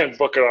and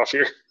book it off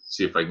here.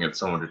 See if I can get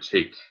someone to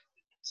take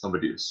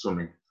somebody to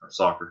swimming or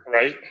soccer.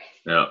 Right.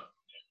 Yeah.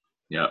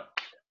 Yeah.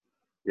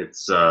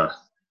 It's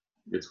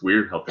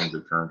weird how things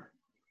have turned.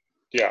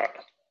 Yeah.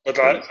 But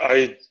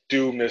I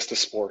do miss the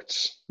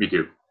sports. Me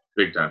too.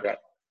 Big time. Yeah.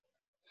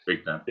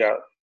 Big time. Yeah.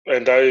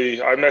 And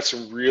I met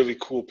some really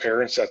cool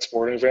parents at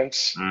sporting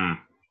events. I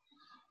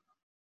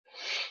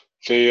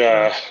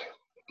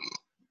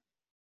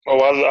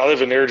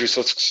live in Airdrie,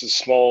 so it's a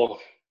small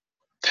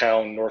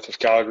town north of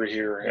Calgary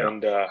here,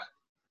 and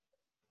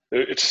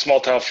it's a small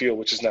town feel,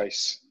 which is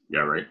nice.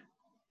 Yeah, right.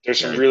 There's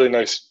some really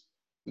nice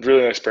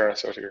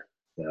parents out here.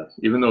 Yeah,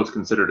 even though it's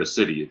considered a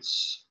city,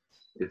 it's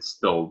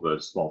still the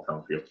small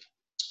town feel.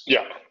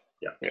 Yeah.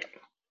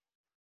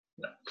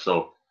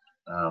 So,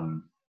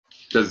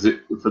 because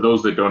for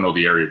those that don't know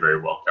the area very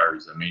well, Calgary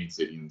is the main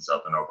city in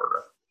southern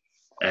Alberta,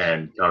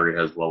 and Calgary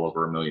has well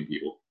over 1 million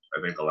people. I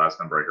think the last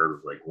number I heard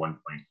was like 1.25 million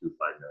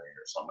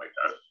or something like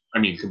that. I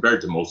mean, compared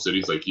to most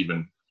cities, like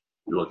even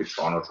you look at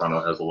Toronto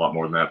has a lot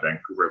more than that.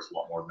 Vancouver has a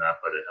lot more than that,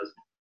 but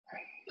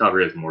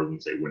Calgary has more than,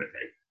 say,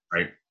 Winnipeg,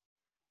 right?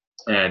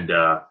 And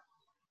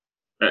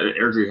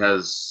Airdrie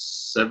has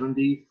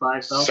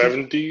 75,000?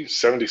 70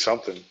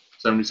 something.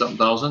 70-something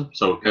thousand.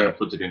 So it kind of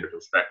puts it into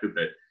perspective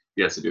that,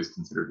 yes, it is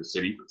considered a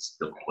city, but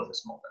still quite a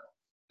small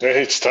town.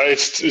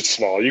 It's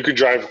small. You could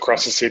drive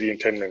across the city in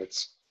 10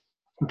 minutes.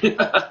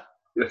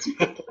 Yes, you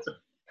could.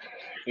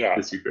 Yeah.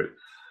 Yes, you could.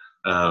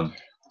 And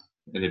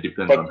it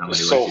depends on how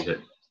many lights you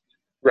hit.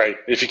 Right.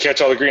 If you catch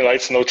all the green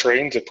lights, no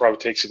trains, it probably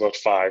takes you about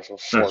 5 or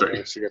 4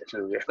 minutes to get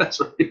through. Yeah. That's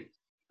right.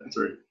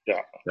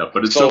 Yeah. Yeah,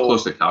 but it's so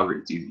close to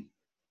Calgary, it's easy.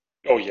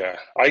 Oh, yeah.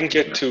 I can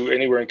get to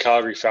anywhere in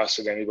Calgary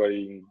faster than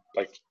anybody,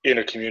 like in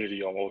a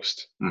community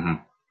almost. Mm-hmm.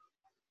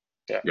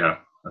 Yeah,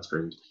 that's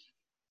crazy.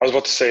 I was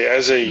about to say,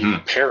 as a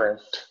parent,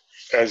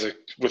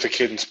 with a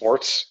kid in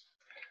sports,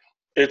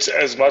 it's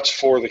as much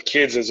for the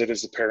kids as it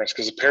is the parents,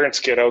 because the parents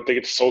get out, they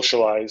get to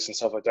socialize and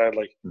stuff like that.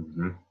 Like,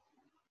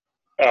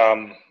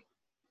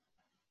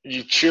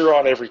 you cheer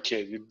on every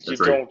kid. You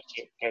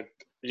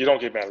don't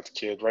get mad at the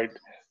kid, right?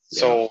 Yeah.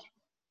 So,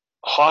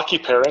 hockey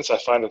parents, I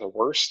find, are the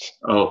worst.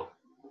 Oh,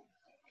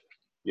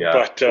 yeah.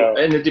 But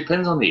and it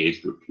depends on the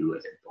age group too,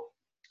 I think.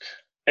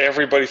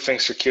 Everybody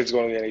thinks their kid's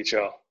going to the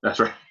NHL. That's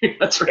right.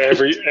 That's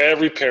right.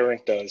 Every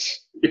parent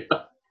does.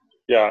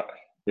 Yeah.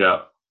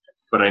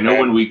 But I know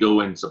when we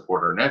go and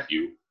support our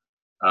nephew,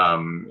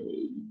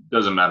 it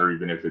doesn't matter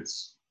even if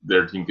it's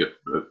their team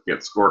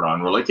gets scored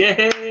on. We're like,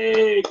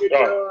 hey, good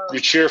job. You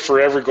cheer for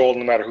every goal,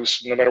 no matter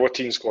what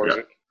team scores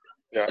it.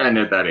 Yeah. And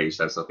at that age,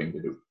 that's something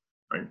to do,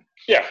 right?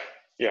 Yeah.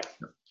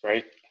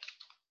 Right.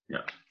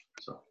 Yeah.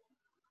 So,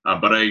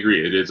 but I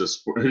agree. It is a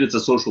sport. It's a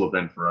social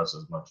event for us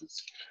as much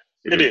as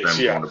it is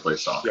them going to play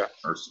soccer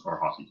or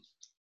hockey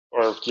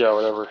or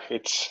whatever.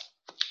 It's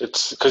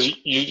because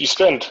you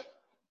spend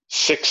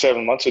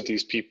 6-7 months with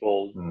these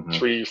people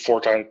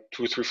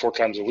 2-3-4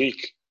 times a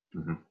week.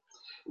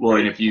 Well,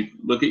 and if you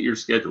look at your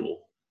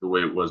schedule the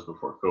way it was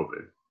before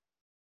COVID,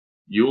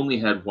 you only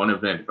had one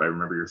event. If I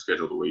remember your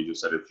schedule the way you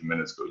just said it a few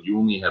minutes ago, you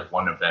only had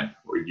one event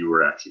where you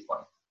were actually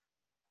playing.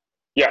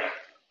 Yeah.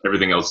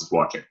 Everything else is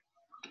watching.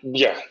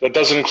 Yeah, that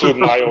doesn't include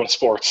my own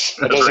sports.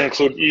 That doesn't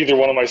include either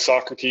one of my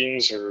soccer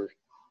teams or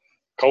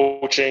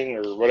coaching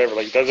or whatever.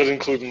 Like, that doesn't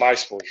include my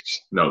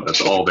sports. No,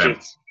 that's all them.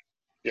 Kids.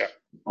 Yeah.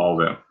 All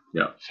them.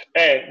 Yeah.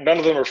 And none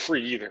of them are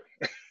free either.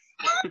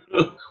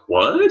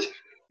 What?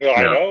 No,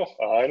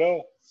 I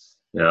know.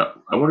 Yeah.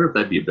 I wonder if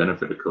that'd be a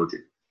benefit of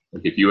coaching.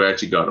 Like, if you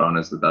actually got on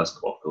as the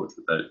basketball coach,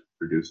 would that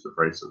reduce the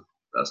price of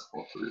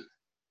basketball for you?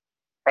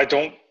 I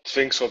don't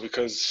think so,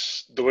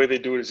 because the way they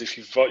do it is if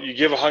you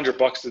give $100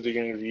 at the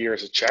beginning of the year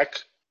as a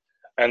check,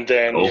 and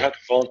then you have to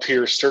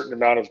volunteer a certain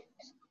amount of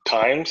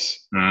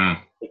times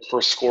for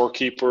a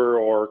scorekeeper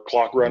or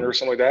clock runner or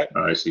something like that.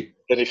 I see.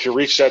 And if you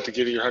reach that, to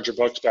give you your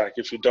 $100 back.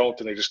 If you don't,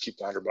 then they just keep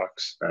the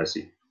 $100. I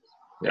see.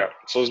 Yeah.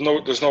 So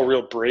there's no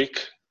real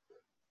break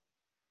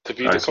to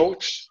be the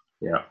coach.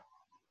 Yeah.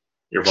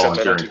 You're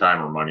volunteering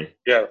time or money.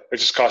 Yeah. It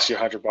just costs you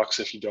 $100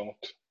 if you don't.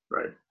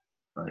 Right.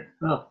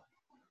 Oh.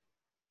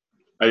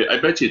 I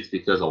bet you it's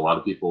because a lot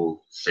of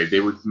people say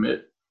they would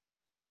commit,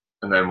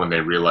 And then when they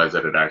realize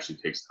that it actually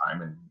takes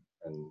time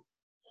and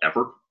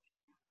effort,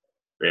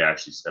 they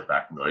actually step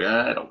back and go,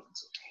 yeah, I don't think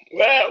so.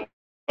 Well,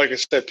 like I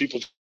said, people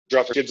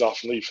drop their kids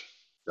off and leave.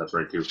 That's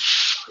right, too.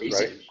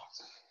 Crazy. Right?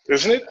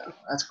 Isn't it?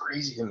 That's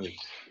crazy to me.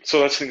 So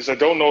that's the thing is I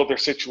don't know their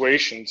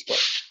situations, but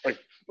like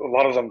a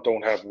lot of them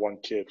don't have one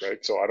kid,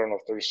 right? So I don't know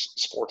if there's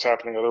sports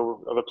happening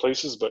other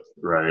places, but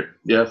right.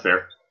 Yeah,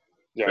 fair.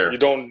 Yeah, fair. you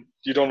don't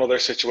know their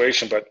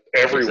situation, but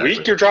every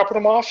week you're dropping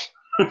them off.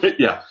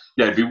 yeah,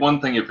 it'd be one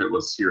thing if it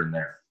was here and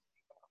there.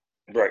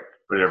 Right.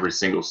 But every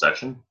single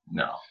session,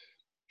 no.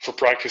 For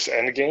practice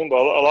and a game,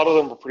 well, a lot of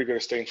them are pretty good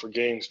at staying for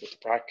games, but the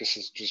practice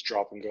is just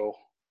drop and go.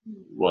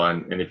 Well,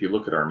 and if you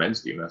look at our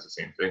men's team, that's the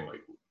same thing.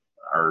 Like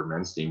our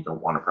men's team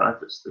don't want to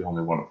practice; they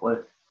only want to play.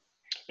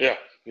 Yeah.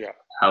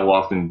 How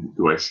often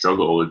do we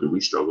struggle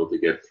to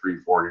get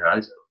 3-4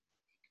 guys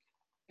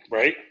out?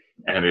 Right.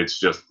 And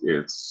it's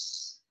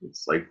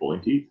like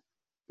pulling teeth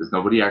because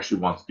nobody actually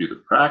wants to do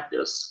the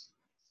practice.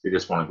 They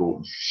just want to go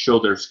and show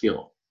their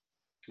skill.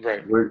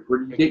 Right. Where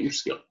do you get your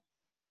skill?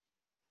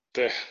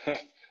 They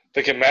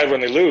get mad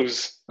when they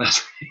lose.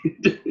 That's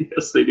right.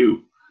 Yes, they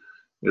do.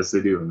 Yes,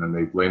 they do. And then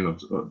they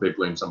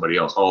blame somebody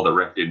else. Oh, the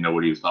ref didn't know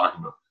what he was talking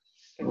about.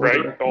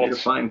 Right. Oh, made a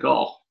fine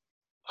call.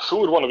 Who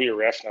would want to be a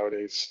ref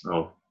nowadays?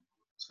 Oh,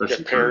 especially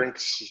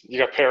you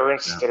got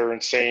parents that are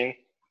insane.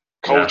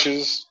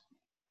 Coaches.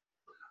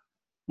 Yeah.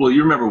 Well,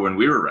 you remember when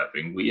we were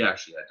repping, we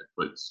actually had to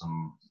put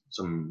some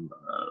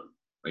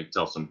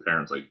tell some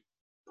parents like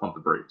pump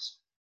the brakes.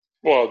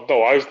 Well,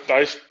 no, I've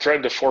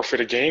threatened to forfeit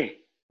a game.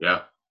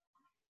 Yeah.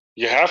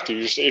 You have to.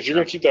 If you're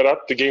going to keep that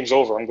up, the game's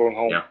over. I'm going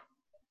home. Yeah.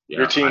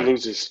 Your team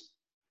loses.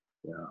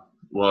 Yeah.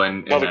 Well,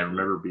 and I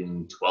remember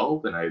being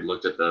 12, and I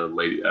looked at the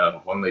lady,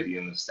 one lady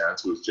in the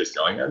stands who was just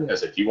yelling at me. I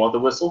said, "Do you want the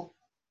whistle?"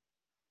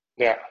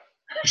 Yeah.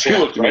 She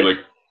looked at me like,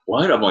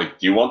 "What?" I'm like,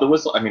 "Do you want the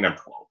whistle?" I mean, I'm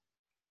 12.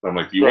 But I'm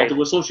like, "Do you want the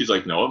whistle?" She's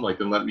like, "No." I'm like,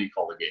 "Then let me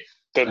call the game."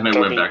 And I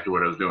went back to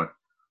what I was doing.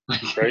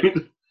 Right.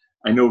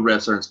 I know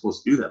refs aren't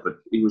supposed to do that, but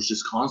it was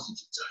just constant.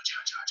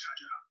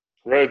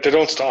 Right. They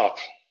don't stop.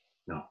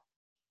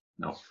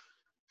 No.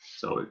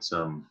 So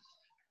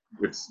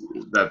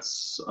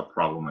that's a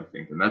problem, I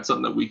think, and that's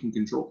something that we can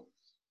control.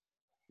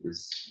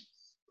 Is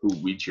who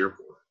we cheer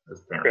for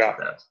as parents and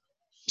dads.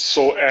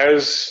 So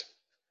as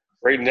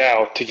right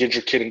now, to get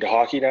your kid into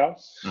hockey now,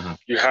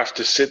 you have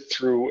to sit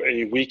through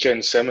a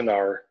weekend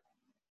seminar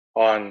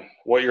on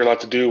what you're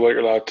allowed to do, what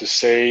you're allowed to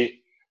say,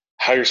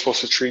 how you're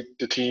supposed to treat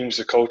the teams,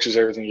 the coaches,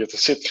 everything. You have to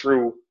sit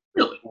through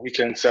a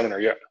weekend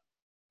seminar,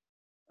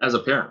 as a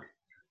parent?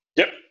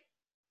 Yep.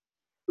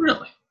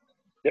 Really?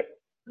 Yep.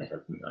 I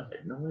had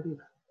no idea.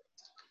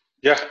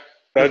 Yeah,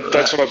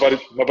 that's what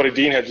my buddy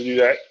Dean had to do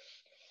that.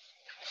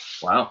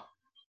 Wow.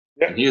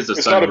 Yeah. And he is a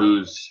son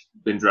who's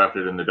been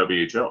drafted in the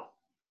WHL.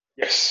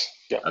 Yes.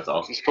 Yeah. That's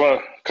awesome. He's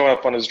coming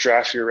up on his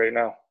draft year right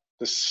now.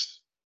 This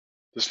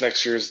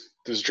next year is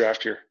his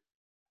draft year.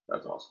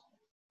 That's awesome.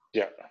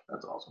 Yeah.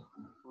 That's awesome.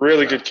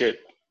 Really good kid.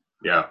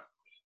 Yeah.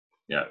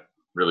 Yeah.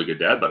 Really good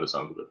dad by the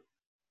sounds of it.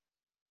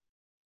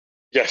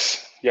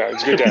 Yes. Yeah,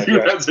 it's a good dad. You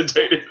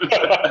hesitated. You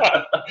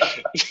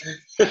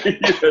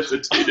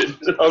hesitated.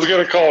 I was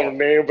going to call him a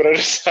name, but I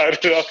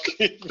decided I'll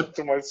keep it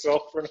to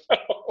myself for now.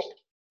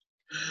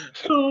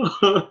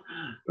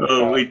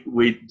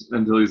 Wait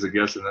until he's a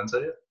guest and then say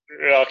it?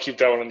 Yeah, I'll keep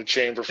that one in the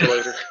chamber for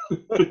later.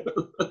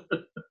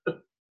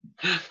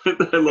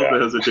 I love the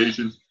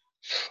hesitation.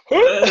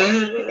 Well.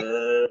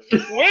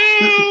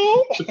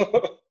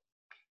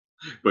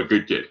 But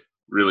good kid.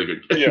 Really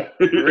good kid. Yeah,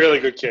 really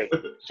good kid.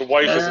 The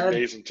wife is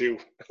amazing too.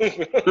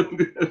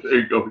 There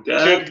you go,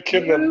 Dad.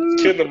 Kid and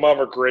the mom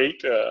are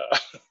great.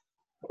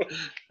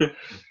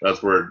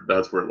 That's where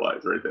it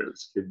lies, right there.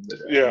 It's kid and the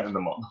dad and the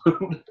mom.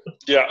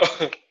 Yeah.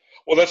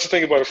 Well, that's the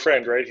thing about a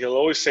friend, right? He'll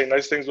always say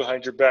nice things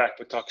behind your back,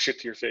 but talk shit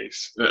to your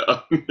face.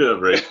 Yeah,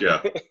 right.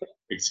 Yeah,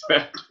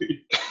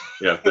 exactly.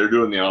 Yeah, if they're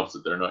doing the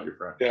opposite, they're not your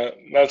friend. Yeah,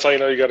 that's how you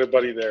know you got a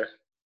buddy there.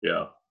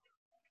 Yeah.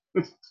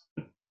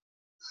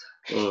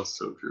 Oh,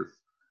 so true.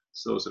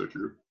 So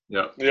true.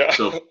 Yeah. Yeah.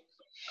 So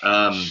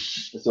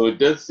it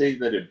does say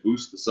that it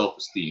boosts the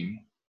self-esteem.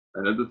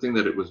 Another thing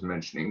that it was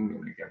mentioning,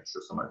 and again, it's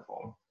just on my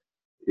phone,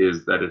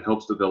 is that it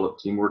helps develop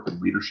teamwork and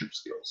leadership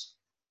skills.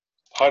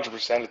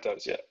 100% it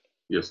does, yeah.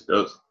 Yes, it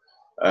does.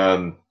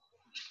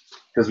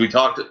 Because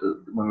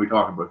when we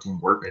talk about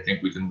teamwork, I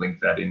think we can link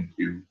that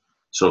into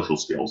social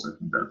skills. I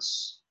think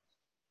that's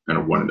kind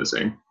of one and the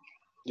same.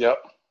 Yep.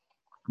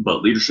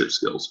 But leadership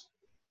skills.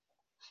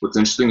 What's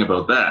interesting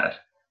about that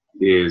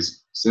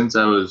is since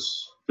I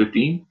was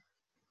 15,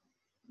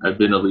 I've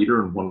been a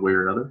leader in one way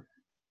or another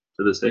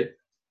to this day.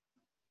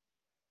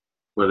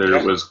 Whether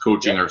it was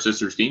coaching our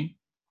sister's team,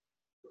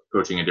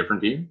 coaching a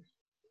different team,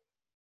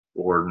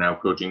 or now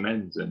coaching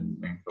men's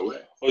and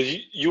co-ed. Well,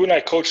 you and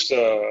I coached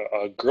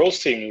a girls'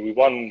 team. We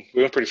went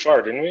pretty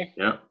far, didn't we?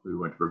 Yeah, we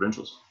went to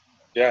provincials.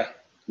 Yeah.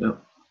 Yeah,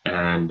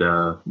 and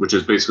which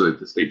is basically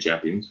the state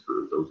champions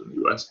for those in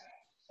the U.S.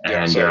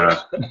 And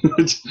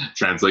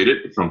translate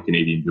it from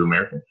Canadian to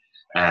American.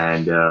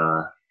 And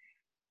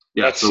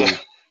so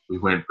we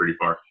went pretty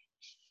far.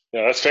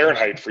 Yeah, that's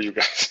Fahrenheit for you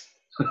guys.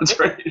 That's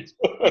right.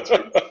 That's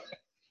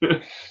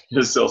right.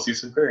 Just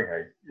Celsius and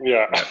Fahrenheit.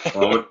 Yeah.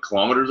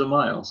 Kilometers and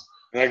miles.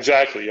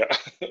 Exactly. Yeah.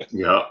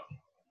 Yeah.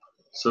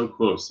 So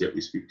close, yet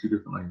we speak two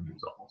different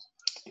languages almost.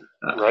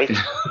 Right.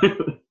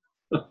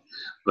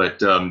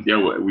 But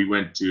we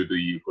went to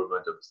the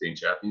equivalent of the state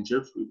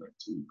championships. We went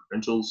to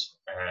provincials,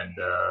 and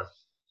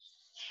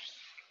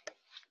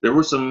there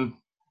were some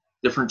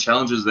different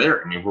challenges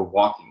there. I mean, we're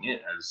walking in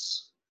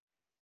as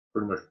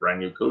pretty much brand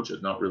new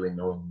coaches, not really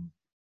knowing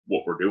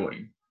what we're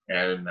doing,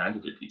 and Amanda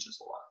did teach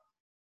us a lot.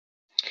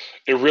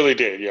 It really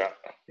did, yeah.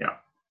 Yeah,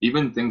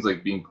 even things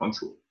like being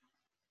punctual.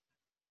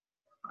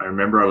 I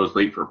remember I was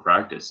late for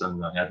practice,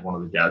 and I had one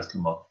of the dads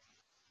come up,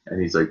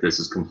 and he's like, "This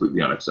is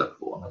completely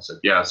unacceptable." And I said,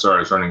 "Yeah, sorry, I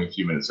was running a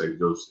few minutes late." He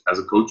goes, "As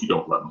a coach, you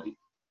don't run late."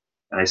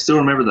 And I still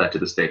remember that to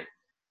this day.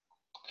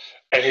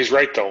 And he's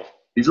right, though.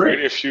 He's right.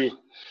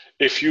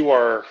 If you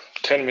are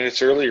 10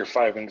 minutes early, you're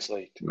 5 minutes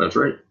late. That's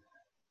right.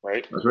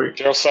 Right? That's right.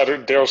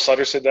 Daryl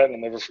Sutter said that, and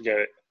I'll never forget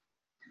it.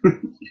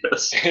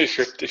 Yes.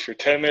 If you're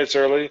 10 minutes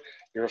early,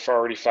 you're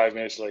already 5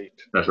 minutes late.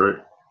 That's right.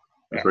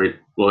 That's right.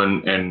 Well,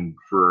 and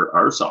for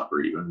our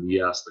soccer, even,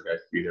 we asked the guys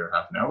to be there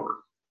half an hour.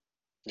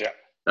 Yeah.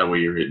 That way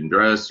you're getting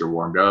dressed, you're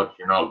warmed up,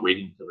 you're not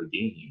waiting till the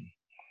game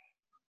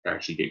to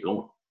actually get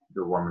going.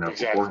 You're warming up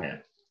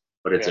beforehand.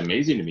 But it's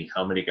amazing to me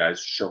how many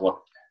guys show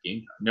up at game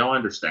time. Now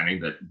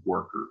understanding that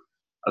work or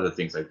other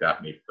things like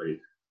that may play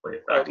a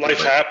factor.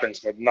 Life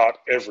happens, but not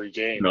every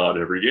game. Not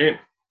every game.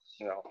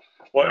 No.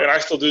 Well, and I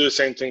still do the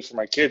same thing for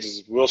my kids.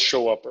 Is we'll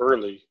show up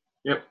early.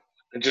 Yep.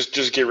 And just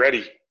get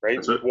ready, right?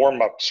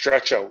 Warm up,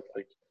 stretch out.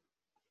 Like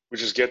we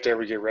just get there,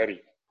 we get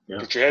ready. Yeah.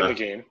 Get your head in the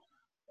game.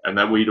 And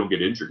that way you don't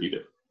get injured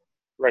either.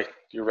 Right.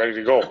 You're ready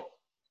to go.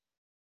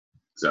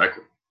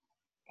 Exactly.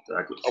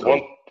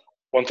 So,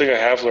 one thing I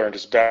have learned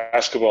is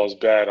basketball is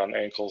bad on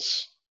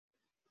ankles.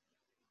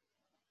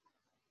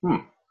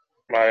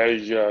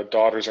 My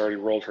daughter's already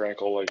rolled her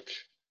ankle. Like,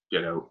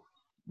 get out.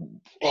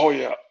 Oh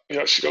yeah,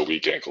 she got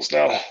weak ankles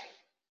now.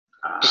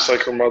 Just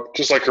like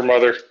her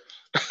mother.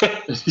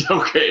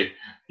 Okay.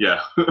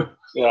 Yeah.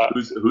 Yeah.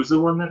 Who's the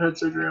one that had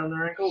surgery on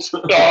their ankles?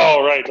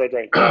 Oh, right.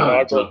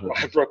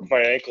 I broke my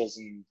ankles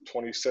in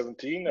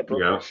 2017. I broke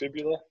my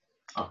fibula.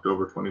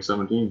 October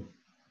 2017.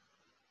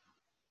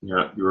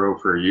 Yeah, you were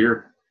out for a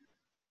year.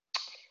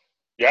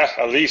 Yeah,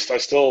 at least I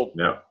still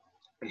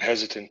am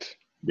hesitant.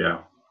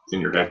 Yeah, it's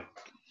in your head.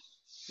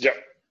 Yeah.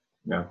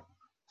 Yeah.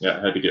 Yeah,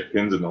 I had to get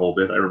pins in the whole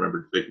bit. I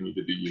remember taking you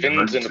to the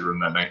emergency room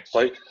that night.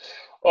 Like,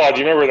 do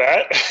you remember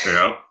that?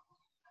 Yeah.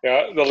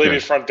 Yeah, the lady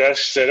at front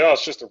desk said, "Oh,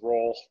 it's just a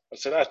roll." I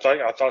said, "I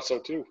thought so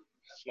too."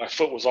 My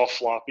foot was all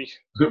floppy.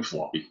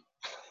 Floppy.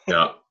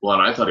 Yeah. Well,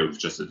 and I thought it was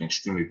just an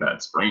extremely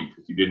bad sprain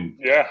because you didn't.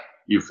 Yeah.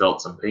 You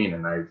felt some pain,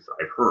 and I've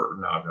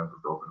heard. Now I've never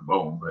broken a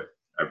bone, but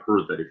I've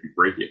heard that if you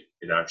break it,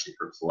 it actually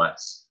hurts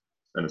less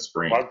than a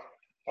sprain. Well,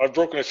 I've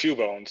broken a few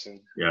bones, and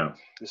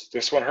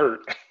this one hurt.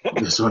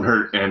 This one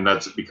hurt, and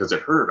that's because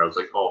it hurt. I was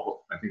like,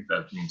 "Oh, I think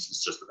that means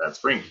it's just a bad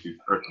sprain. You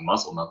hurt the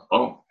muscle, not the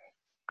bone."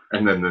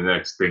 And then the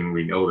next thing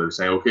we know, they're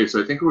saying, "Okay,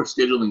 so I think we're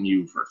scheduling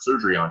you for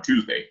surgery on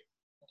Tuesday."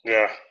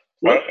 Yeah.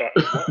 Well,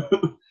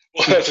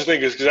 that's the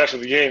thing is because after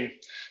the game,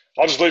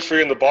 I'll just wait for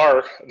you in the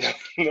bar, and then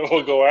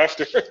we'll go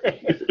after.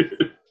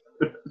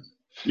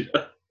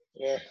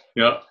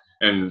 Yeah.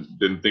 And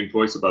didn't think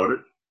twice about it?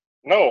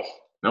 No.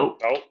 Nope.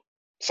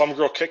 Some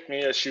girl kicked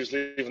me as she was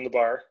leaving the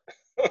bar.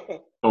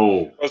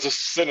 Oh. I was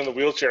just sitting in the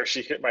wheelchair.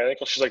 She hit my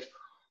ankle. She's like,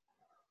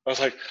 I was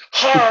like,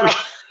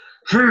 ha!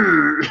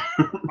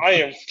 I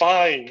am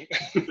fine.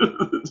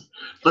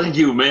 Thank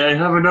you. May I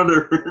have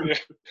another?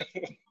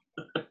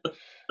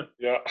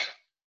 Yeah.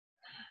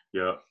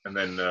 Yeah. And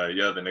then,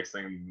 the next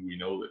thing we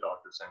know, the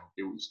doctor's saying,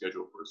 "Okay, we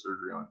scheduled for a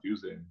surgery on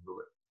Tuesday." And we're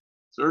like,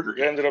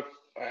 surgery?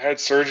 I had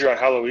surgery on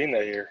Halloween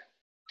that year.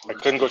 I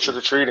couldn't go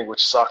trick-or-treating,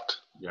 which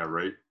sucked. Yeah,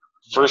 right.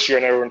 First year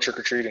I never went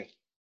trick-or-treating.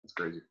 That's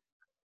crazy.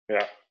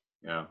 Yeah.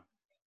 Yeah.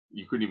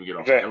 You couldn't even get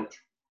off the couch.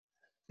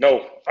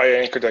 No, I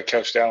anchored that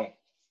couch down.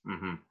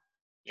 Mm-hmm.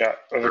 Yeah,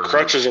 and the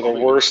crutches are the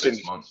worst.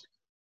 6 months.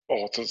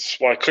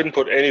 I couldn't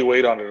put any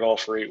weight on it at all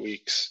for 8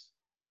 weeks.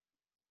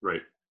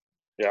 Right.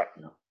 Yeah.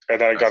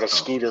 And then I got a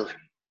scooter.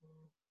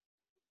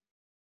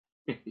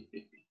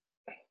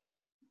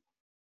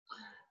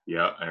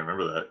 Yeah, I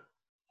remember that.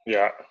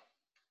 Yeah.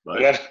 But,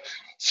 and then,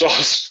 so I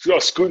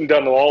was scooting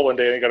down the hall one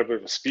day and I got a bit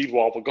of a speed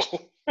wobble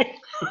going.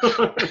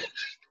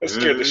 That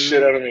scared the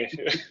shit out of me.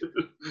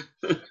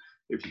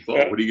 If you fall,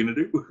 what are you going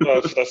to do?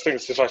 That's the thing.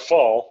 If I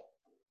fall,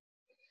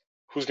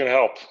 who's going to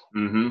help?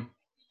 Mm-hmm.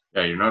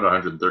 Yeah, you're not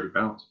 130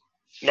 pounds.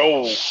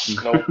 No,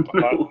 I'm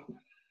not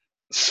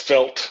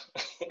svelte.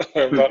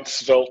 I'm not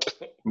svelte.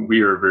 We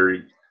are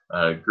very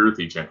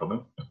girthy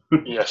gentlemen.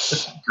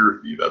 Yes.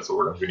 Girthy, that's the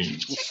word I'm going to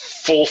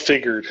use. Full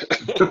figured.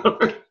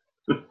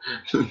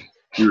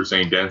 You were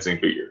saying dancing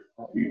figure.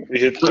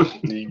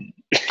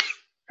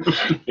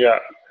 Yeah.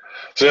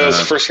 So that was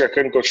the first year I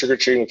couldn't go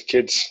trick-or-treating with the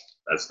kids.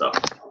 That's tough.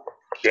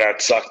 Yeah,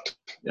 it sucked.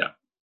 Yeah.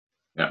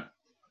 Yeah.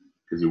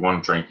 Because you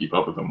want to try and keep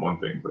up with them, one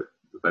thing, but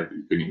the fact that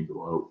you couldn't even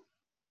go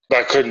out.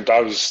 I couldn't.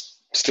 I was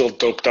still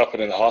doped up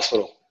and in the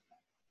hospital.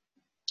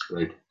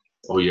 Right.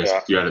 Oh, yes.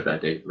 Yeah. You had it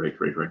that day. Right.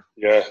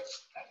 Yeah.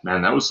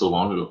 Man, that was so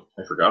long ago.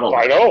 I forgot all that.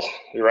 I know.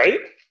 You're right.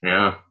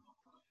 Yeah.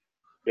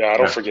 Yeah, I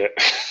don't forget.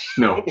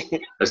 No.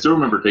 I still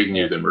remember taking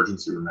you to the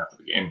emergency room after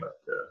the game, but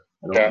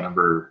I don't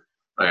remember.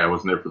 I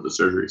wasn't there for the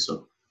surgery,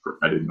 so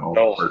I didn't know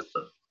all that part.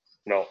 But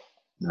no.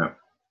 Yeah.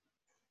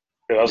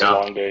 Yeah, that was a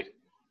long day.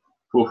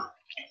 Oof.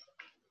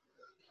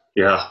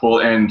 Yeah. Well,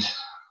 and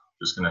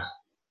just going to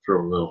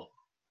throw a little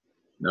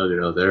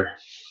nugget out there.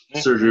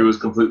 Surgery was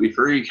completely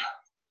free.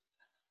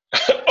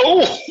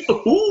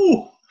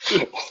 Oh!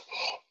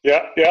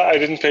 Yeah, I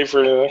didn't pay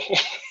for anything.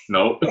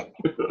 No.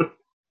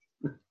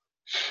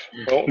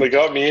 No, they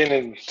got me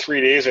in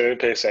 3 days. I didn't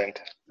pay a cent.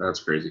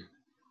 That's crazy.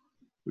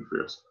 Good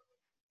for us.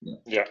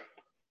 Yeah.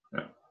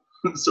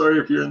 Sorry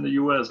if you're in the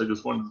U.S. I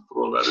just wanted to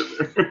throw that in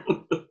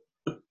there.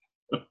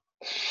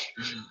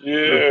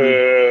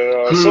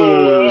 Yeah.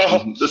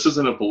 So this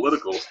isn't a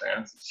political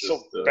stance. It's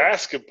just,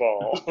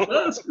 basketball.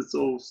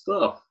 So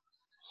stuff.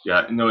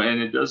 Yeah, no,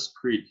 and it does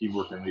create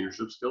teamwork and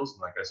leadership skills.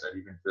 And like I said,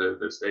 even to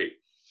this day,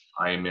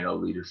 I am in a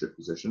leadership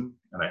position,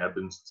 and I have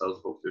been since I was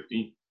about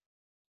 15.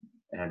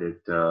 And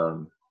it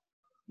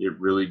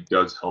really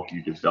does help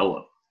you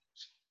develop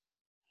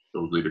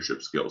those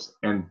leadership skills.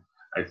 And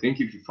I think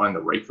if you find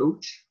the right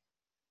coach,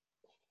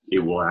 it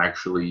will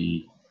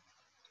actually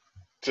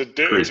create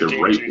the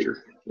right leader.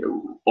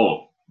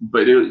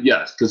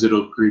 Yes, because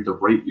it'll create the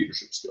right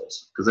leadership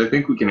skills. Because I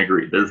think we can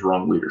agree there's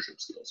wrong leadership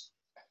skills.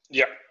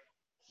 Yeah.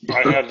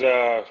 I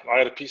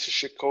had a piece of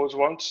shit coach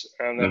once,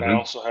 and then I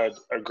also had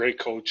a great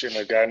coach and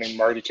a guy named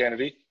Marty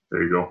Kennedy.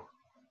 There you go.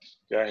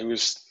 Yeah,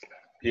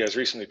 he has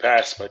recently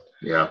passed, but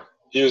yeah,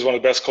 he was one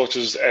of the best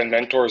coaches and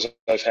mentors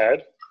I've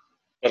had.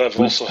 But I've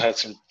also had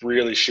some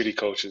really shitty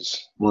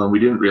coaches. Well, and we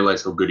didn't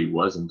realize how good he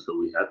was until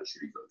we had the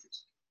shitty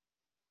coaches.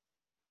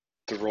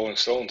 The Rolling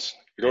Stones.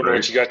 You don't know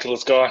what you got till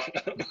it's gone.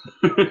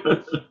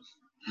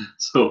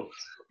 So,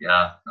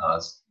 yeah,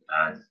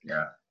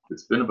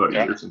 it's been about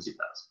a year since he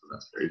passed, so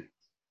that's great.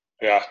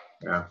 Yeah.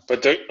 Yeah.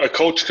 But a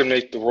coach can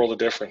make the world of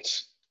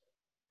difference.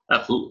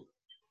 Absolutely.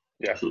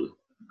 Yeah. Absolutely.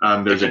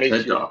 There's a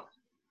TED Talk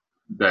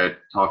that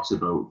talks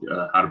about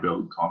how to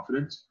build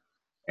confidence,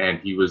 and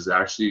he was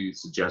actually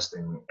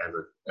suggesting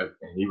and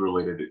he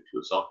related it to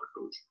a soccer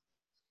coach.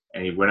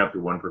 And he went up to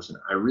one person,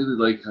 I really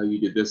like how you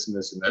did this and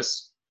this and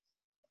this.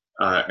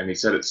 And he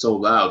said it so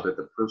loud that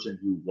the person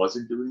who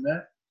wasn't doing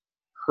that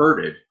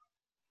heard it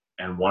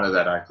and wanted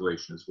that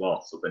accolation as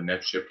well. So the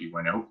next shift he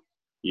went out,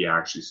 he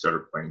actually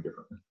started playing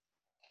differently.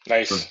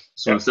 Nice.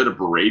 So instead of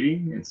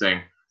berating and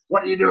saying,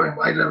 what are you doing?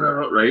 Why,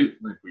 right?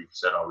 Like we've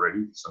said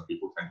already, some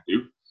people tend to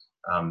do.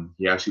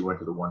 He actually went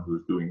to the one who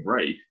was doing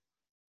right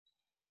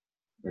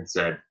and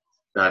said,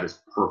 that is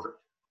perfect.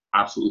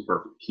 Absolutely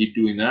perfect. Keep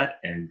doing that,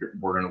 and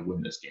we're going to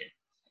win this game.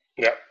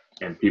 Yeah.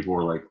 And people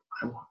were like,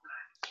 I want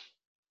that.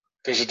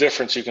 There's a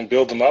difference. You can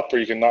build them up or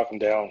you can knock them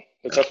down.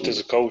 It's up to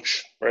the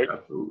coach, right?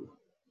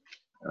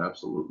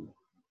 Absolutely.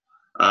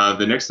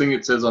 The next thing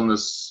it says on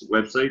this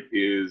website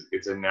is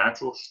it's a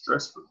natural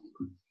stress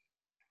reliever.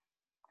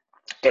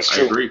 That's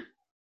true. I agree.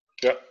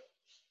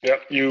 Yeah.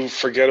 You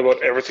forget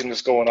about everything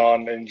that's going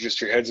on and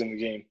just your head's in the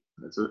game.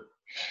 That's it.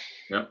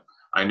 Yeah.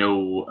 I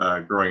know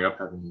growing up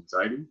having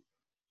anxiety,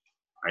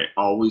 I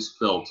always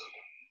felt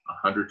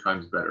 100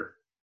 times better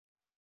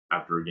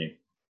after a game.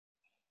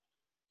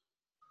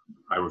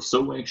 I was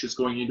so anxious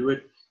going into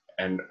it,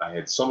 and I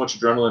had so much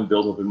adrenaline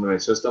built up in my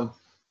system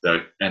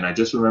and I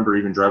just remember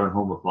even driving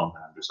home with Mom,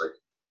 I'm just like,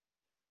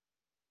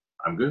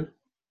 I'm good.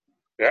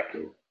 Yeah.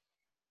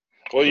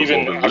 Well,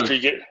 even after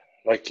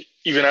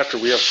even after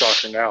we have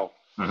soccer now,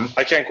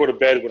 I can't go to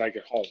bed when I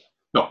get home.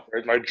 No.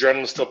 Right? My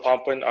adrenaline's still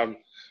pumping. I'm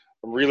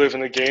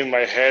reliving the game in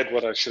my head,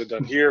 what I should have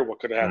done here, what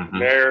could have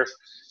happened there.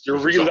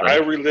 I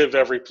relive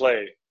every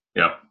play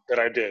that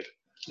I did.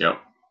 Yeah.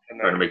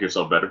 Trying to make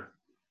yourself better.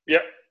 Yeah.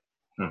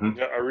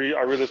 Yeah, I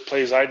relive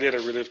plays I did. I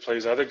relive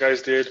plays other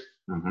guys did.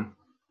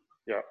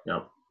 Yeah. Yeah.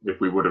 If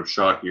we would have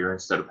shot here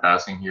instead of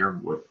passing here,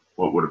 what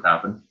would have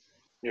happened?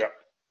 Yeah.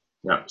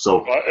 Yeah.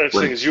 So the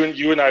thing is,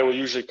 you and I will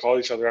usually call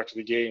each other after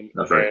the game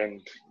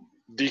and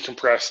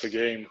decompress the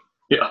game.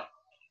 Yeah.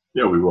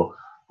 Yeah, we will.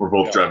 We're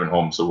both driving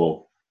home, so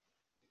we'll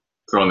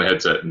throw on the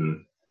headset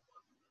and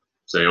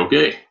say,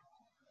 okay,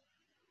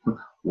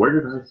 where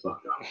did I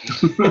fuck up?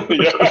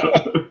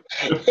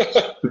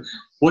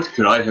 What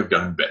could I have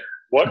done better?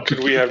 What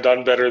could we have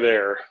done better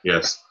there?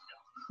 Yes.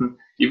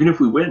 Even if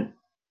we win,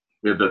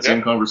 we have that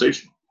same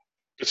conversation.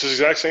 It's the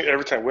exact same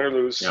every time, win or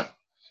lose. Yeah.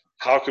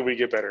 How can we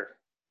get better?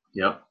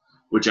 Yeah.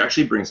 Which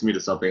actually brings me to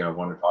something I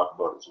want to talk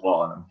about as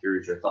well, and I'm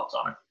curious your thoughts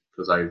on it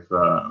because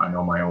I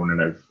know my own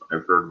and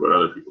I've heard what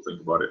other people think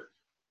about it.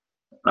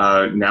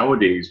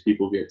 Nowadays,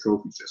 people get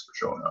trophies just for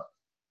showing up.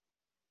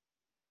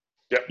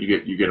 Yeah.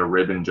 You get a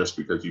ribbon just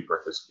because you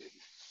participated.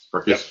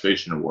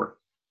 Participation award.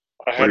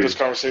 I had this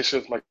conversation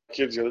with my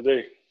kids the other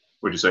day.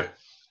 What'd you say?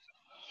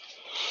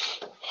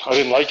 I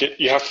didn't like it.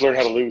 You have to learn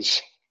how to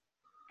lose.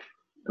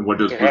 And what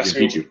does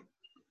losing teach you?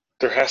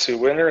 There has to be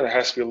a winner and there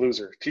has to be a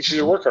loser. It teaches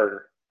you to work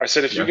harder. I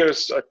said, if you get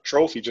a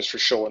trophy just for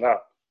showing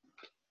up,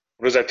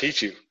 what does that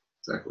teach you?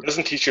 Exactly. It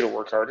doesn't teach you to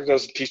work harder. It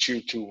doesn't teach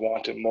you to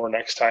want it more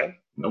next time.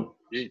 Nope.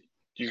 You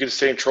get the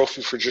same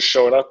trophy for just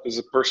showing up as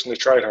a person that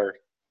tried hard.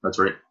 That's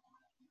right.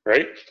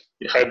 Right?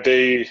 Yeah. And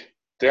they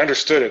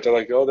understood it. They're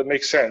like, oh, that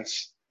makes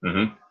sense.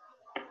 Mm-hmm.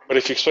 But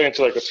if you explain it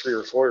to like a 3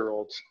 or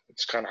 4-year-old,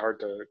 it's kind of hard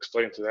to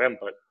explain to them.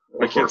 But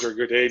my kids are a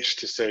good age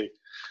to say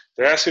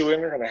there has to be a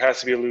winner and there has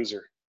to be a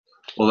loser.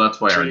 Well, that's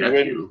why our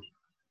nephew,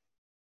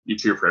 you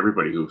cheer for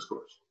everybody who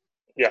scores.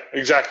 Yeah,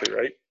 exactly,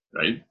 right?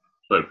 Right?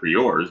 But for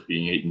yours,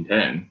 being 8 and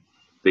 10,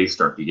 they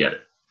start to get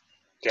it.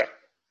 Yeah.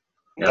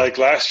 Like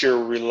last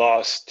year, we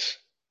lost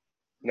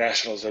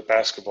nationals at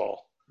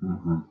basketball.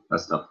 Mm-hmm.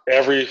 That's tough.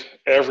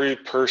 Every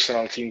person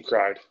on the team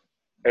cried.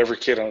 Every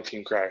kid on the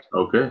team cried.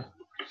 Okay.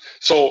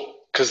 So,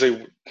 because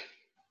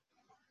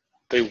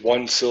they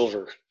won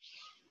silver.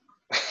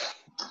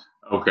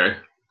 Okay.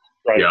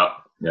 Right. Yeah.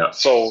 Yeah.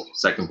 So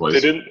second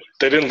place. They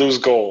didn't lose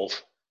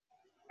gold.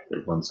 They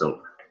won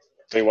silver.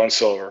 They won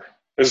silver.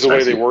 Is the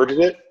way they worded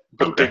it,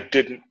 but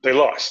okay. They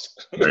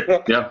lost.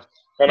 Right. Yeah.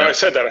 And I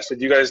said that. I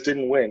said, you guys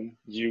didn't win.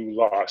 You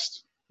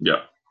lost.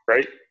 Yeah.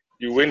 Right?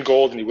 You win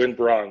gold and you win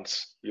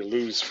bronze. You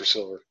lose for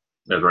silver.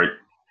 That's right.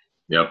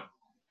 Yep.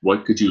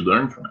 What could you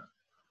learn from it?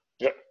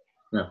 Yep.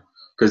 Yeah.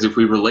 Because if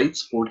we relate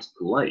sports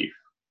to life,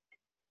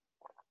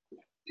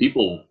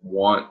 people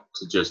want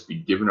to just be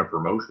given a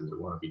promotion. They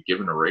want to be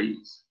given a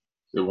raise.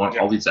 They want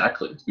all these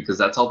accolades because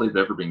that's all they've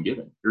ever been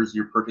given. Here's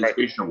your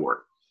participation award.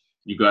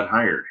 You got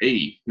hired.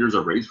 Hey, here's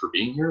a raise for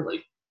being here.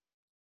 Like,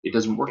 it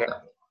doesn't work that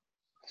way.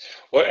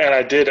 Well, and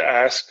I did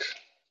ask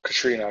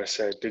Katrina, I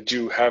said, did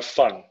you have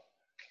fun?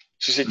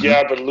 She said,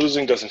 yeah, but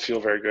losing doesn't feel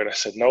very good. I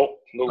said, nope.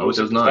 No, it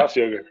does not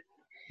feel good.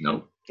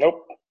 Nope.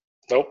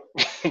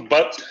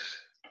 But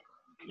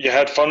you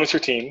had fun with your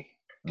team,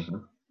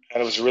 and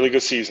it was a really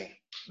good season.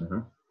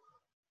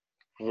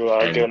 We'll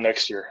get them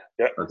next year.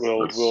 Yeah,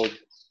 we'll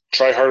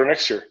try harder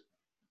next year.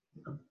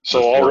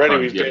 So already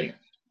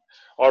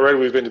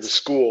we've been to the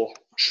school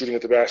shooting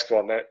at the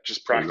basketball net,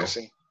 just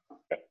practicing.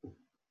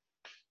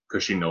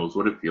 Because she knows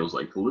what it feels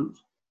like to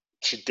lose.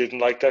 She didn't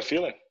like that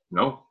feeling.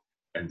 No,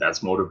 and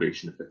that's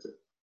motivation to fix it.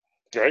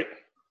 Right?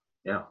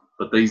 Yeah,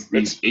 but these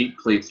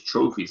 8-place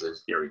trophies,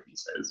 as Gary Vee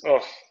says.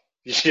 Oh,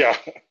 yeah.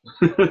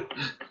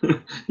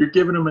 You're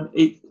giving him an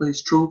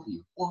 8th-place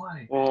trophy.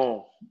 Why?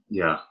 Oh.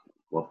 Yeah,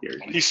 love Gary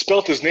Vee. He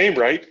spelt his name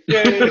right.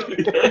 Yay!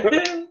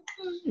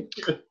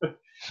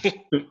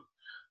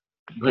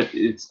 But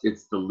it's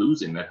the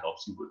losing that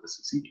helps you with the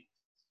succeeding.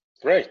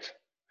 Right.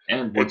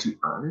 And once you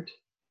earn it.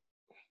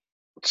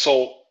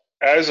 So,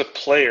 as a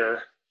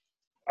player,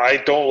 I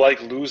don't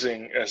like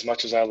losing as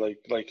much as I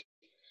like.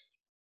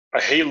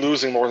 I hate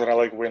losing more than I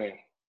like winning.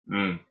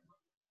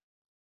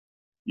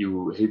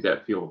 You hate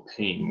that feel of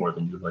pain more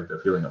than you like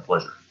that feeling of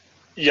pleasure.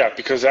 Yeah,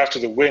 because after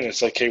the win,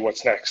 it's like, hey,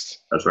 what's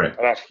next? That's right.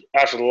 And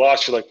after the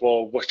loss, you're like,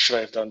 well, what should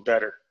I have done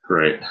better?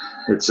 Right.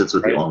 It sits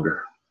with you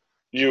longer.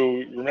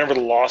 You remember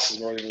the losses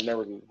more than you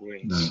remember the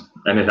wins.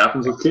 And it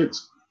happens with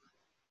kids.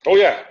 Oh,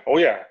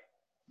 yeah.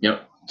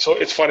 Yep. So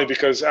it's funny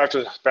because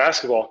after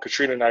basketball,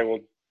 Katrina and I will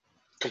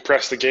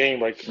compress the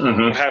game, like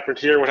what happened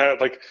here, what happened,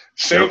 like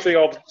same thing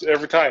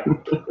every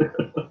time.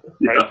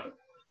 Right?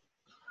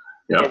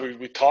 Yeah.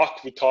 We talk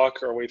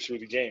our way through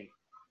the game.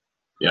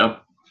 Yeah.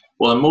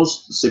 Well, and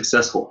most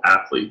successful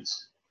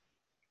athletes,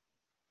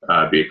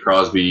 be it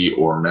Crosby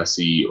or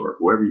Messi or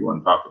whoever you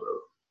want to talk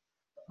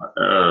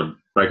about,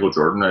 Michael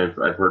Jordan,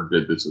 I've heard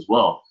did this as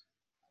well,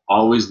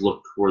 always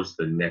look towards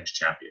the next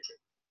championship.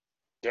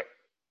 Yep.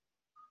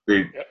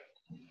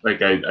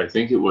 Like I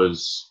think it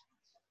was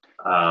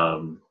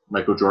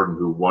Michael Jordan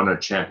who won a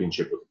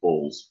championship with the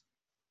Bulls,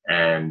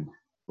 and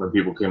when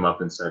people came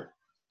up and said,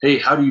 "Hey,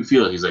 how do you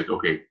feel?" He's like,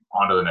 "Okay,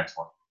 on to the next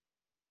one."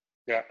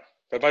 Yeah,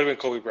 that might have been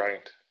Kobe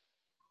Bryant.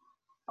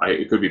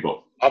 It could be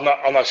both. I'm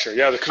not sure.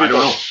 Yeah, I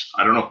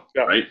don't know.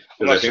 Yeah, right?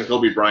 Because I think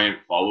Kobe Bryant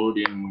followed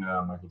in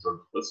Michael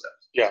Jordan's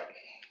footsteps. Yeah.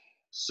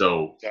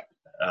 So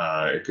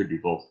it could be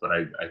both, but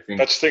I think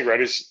that's the thing,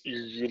 right? Is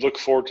you look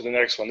forward to the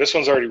next one. This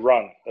one's already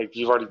run. Like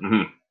you've already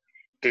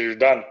you're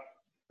done.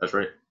 That's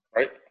right.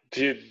 Right.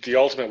 The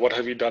ultimate. What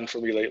have you done for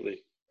me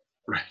lately?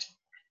 Right.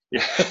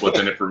 Yeah. What's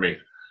in it for me?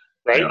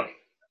 Right.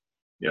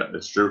 Yeah,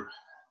 that's true.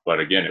 But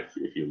again, if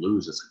you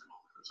lose, it's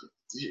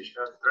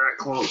very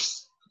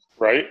close.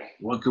 Right.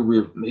 What could we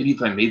have? Maybe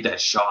if I made that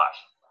shot.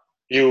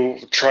 You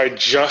tried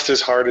just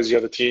as hard as the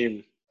other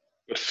team,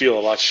 but feel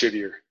a lot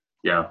shittier.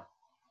 Yeah.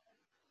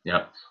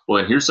 Yeah. Well,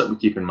 and here's something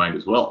to keep in mind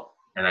as well.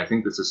 And I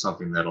think this is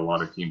something that a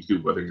lot of teams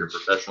do, whether you're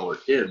professional or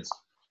kids.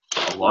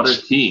 A lot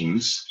of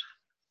teams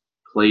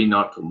play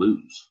not to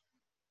lose.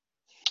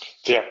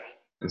 Yeah.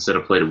 Instead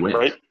of play to win.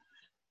 Right.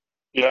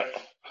 Yeah.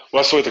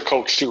 Well, that's the way the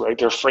coach too, right?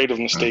 They're afraid of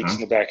mistakes in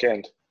the back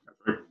end.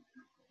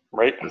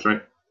 Right. That's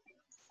right.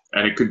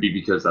 And it could be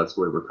because that's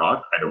the way we're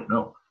taught. I don't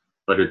know.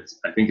 But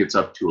I think it's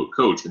up to a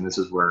coach, and this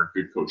is where a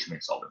good coach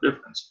makes all the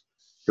difference,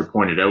 to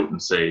point it out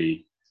and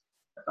say,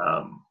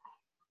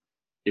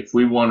 if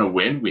we want to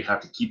win, we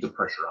have to keep the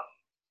pressure up.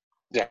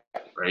 Yeah.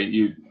 Right?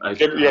 You got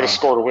to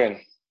score to win.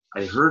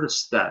 I heard a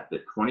stat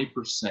that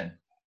 20%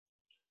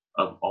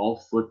 of all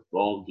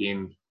football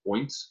game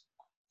points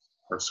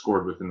are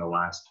scored within the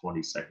last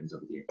 20 seconds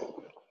of the game.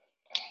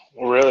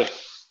 Really?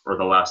 Or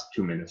the last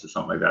 2 minutes or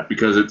something like that.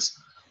 Because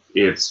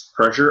it's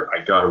pressure,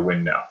 I got to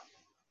win now.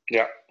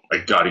 Yeah. I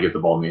got to get the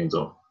ball in the end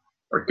zone.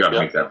 Or got to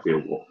make that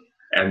field goal.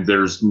 And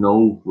there's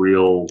no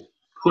real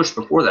push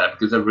before that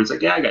because everybody's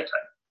like, yeah, I got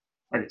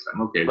time.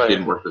 Okay, it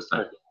didn't work this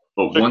time.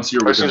 But once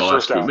you're within the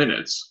last 2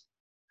 minutes,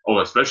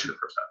 especially the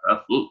first half,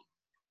 absolutely.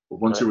 But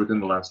once you're within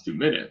the last 2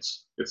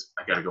 minutes, it's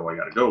I gotta go.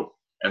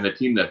 And the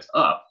team that's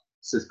up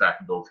sits back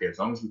and goes, okay, as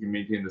long as we can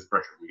maintain this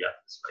pressure, we got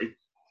this, right?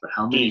 But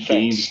how many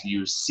games do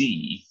you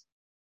see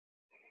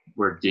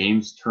where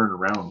games turn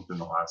around within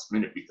the last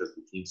minute because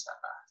the team sat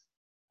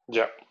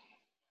back?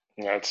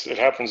 Yeah, it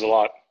happens a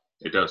lot.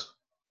 It does.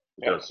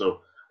 It does.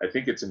 So I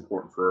think it's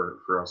important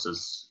for us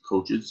as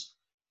coaches,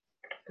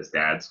 as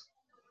dads,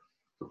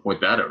 to point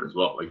that out as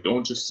well. Like,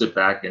 don't just sit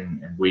back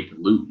and wait to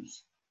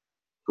lose.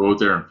 Go out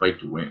there and fight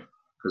to win.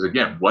 Because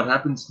again, what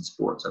happens in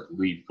sports, I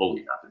believe,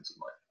 fully happens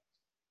in life.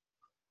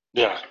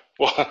 Yeah.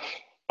 Well,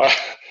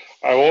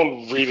 I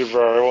won't read it,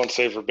 or I won't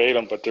say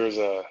verbatim, but there's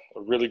a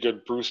really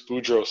good Bruce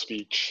Boudreau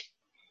speech.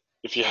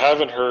 If you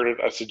haven't heard it,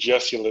 I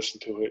suggest you listen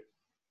to it.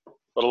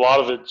 But a lot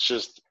of it's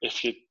just,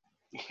 if you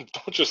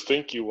don't just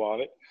think you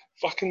want it,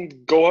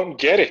 fucking go out and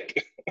get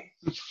it.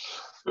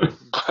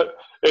 But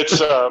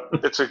it's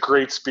a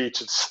great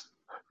speech.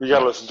 You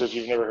gotta listen to it if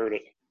you've never heard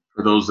it.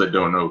 For those that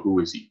don't know, who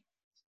is he?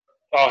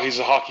 Oh, he's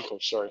a hockey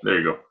coach. Sorry. There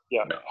you go.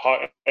 Yeah.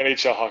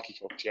 NHL hockey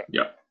coach.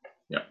 Yeah.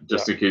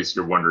 Just in case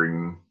you're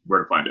wondering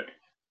where to find it.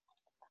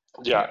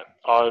 Yeah.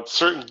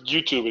 Certain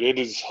YouTube, it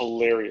is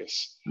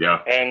hilarious.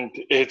 Yeah. And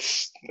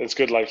it's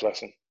good life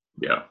lesson.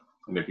 Yeah.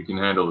 And if you can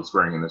handle the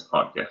swearing in this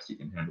podcast, you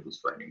can handle the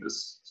swearing in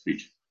this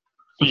speech.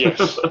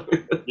 Yes.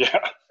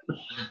 Yeah.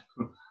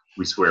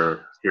 We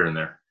swear here and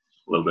there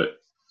a little bit.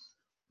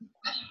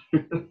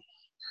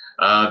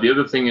 The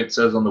other thing it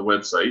says on the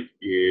website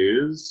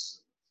is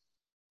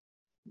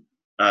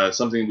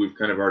something we've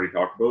kind of already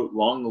talked about: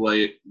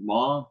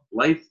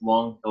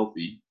 lifelong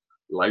healthy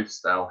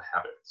lifestyle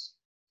habits.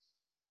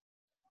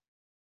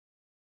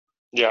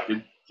 Yeah.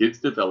 Kids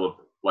develop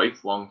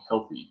lifelong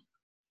healthy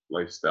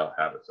lifestyle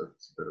habits.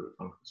 That's a bit of a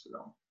tongue twister,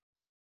 though.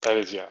 That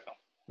is, yeah.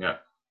 Yeah.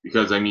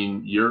 Because, I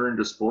mean, you're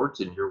into sports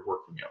and you're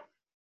working out.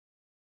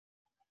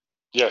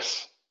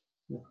 Yes.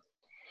 Yeah.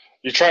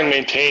 You try and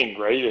maintain,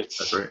 right?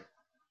 That's right.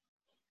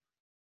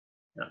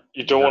 Yeah.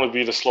 You don't want to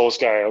be the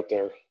slowest guy out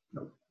there.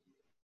 No.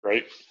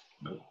 Right?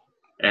 No.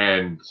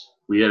 And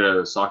we had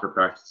a soccer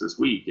practice this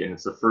week, and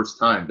it's the first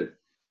time that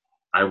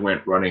I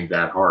went running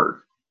that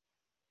hard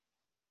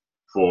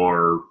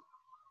for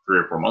 3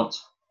 or 4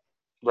 months.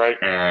 Right.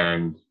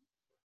 And,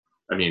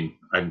 I mean,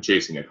 I'm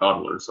chasing a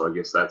toddler, so I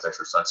guess that's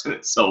exercise in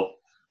itself.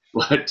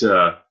 But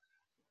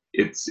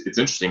it's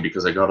interesting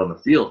because I got on the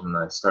field and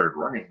I started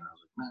running. And I was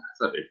like, man, I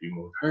thought I'd be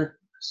more tired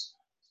than this.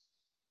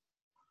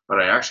 But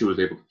I actually was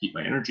able to keep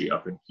my energy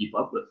up and keep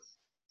up with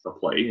the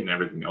play and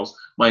everything else.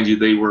 Mind you,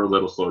 they were a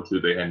little slow too.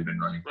 They hadn't been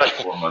running for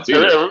 4 months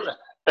either.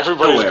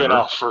 Everybody's been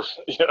off for,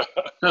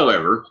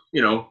 However,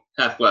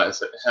 half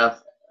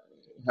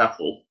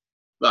full.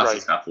 Glass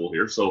is half full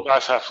here. So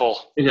glass half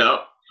full.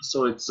 Yeah.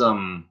 So it's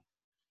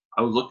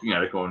I was looking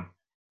at it going,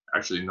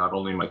 actually, not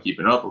only am I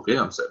keeping up, okay,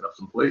 I'm setting up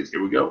some plays.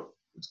 Here we go.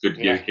 It's good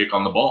to get a kick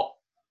on the ball.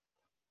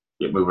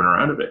 Get moving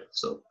around a bit.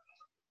 So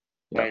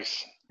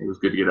nice. It was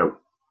good to get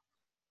out.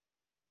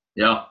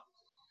 Yeah.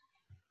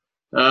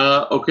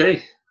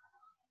 Okay.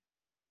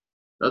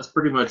 That's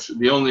pretty much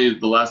the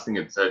last thing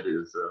it said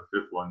is the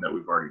fifth one that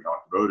we've already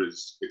talked about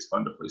is it's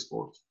fun to play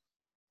sports.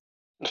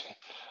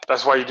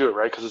 That's why you do it,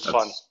 right? Because it's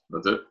fun.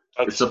 That's it.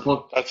 It's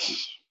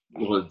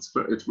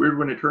weird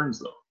when it turns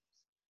though.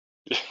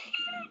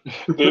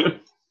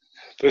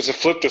 There's a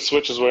flip that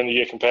switches when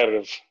you get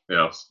competitive.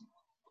 Yes.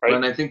 Right?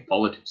 And I think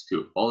politics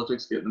too. If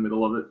politics get in the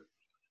middle of it,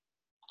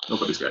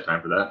 nobody's got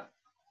time for that.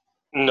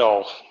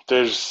 No,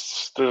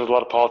 there's a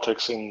lot of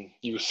politics in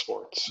youth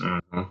sports.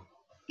 Mm-hmm.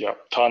 Yeah,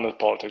 ton of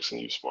politics in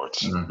youth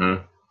sports.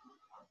 Mm-hmm.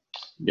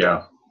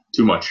 Yeah,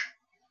 too much.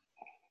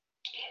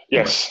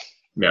 Yes.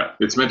 Yeah,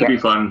 it's meant to be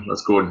fun.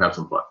 Let's go and have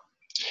some fun.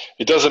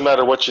 It doesn't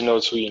matter what you know,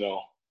 it's who you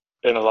know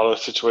in a lot of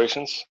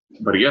situations.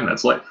 But again,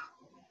 that's life.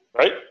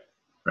 Right?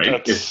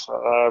 Right? That's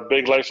a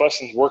big life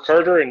lesson. Work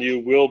harder and you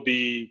will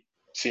be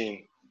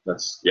seen.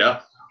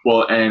 Yeah.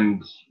 Well,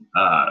 and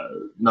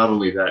not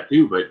only that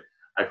too, but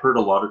I've heard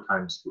a lot of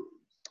times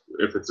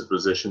if it's a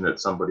position that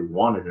somebody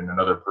wanted and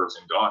another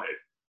person got it,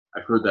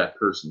 I've heard that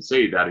person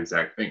say that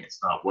exact thing. It's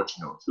not what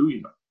you know, it's who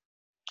you know.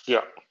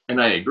 Yeah.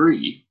 And I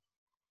agree,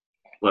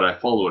 but I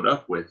follow it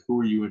up with,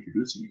 who are you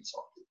introducing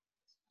yourself to?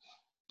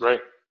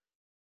 Right?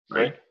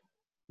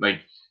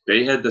 Like,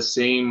 they had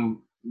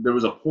there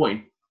was a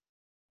point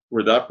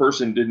where that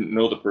person didn't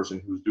know the person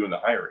who was doing the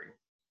hiring.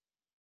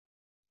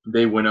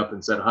 They went up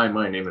and said, hi,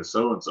 my name is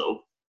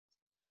so-and-so.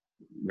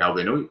 Now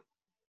they know you.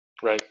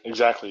 Right,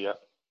 exactly, yeah.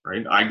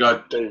 Right? I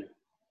got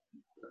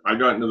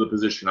into the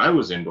position I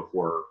was in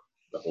before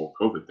the whole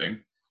COVID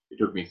thing. It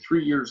took me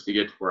 3 years to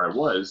get to where I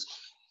was,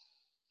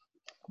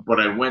 but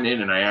I went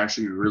in and I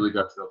actually really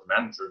got to know the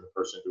manager and the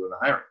person doing the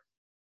hiring.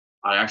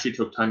 I actually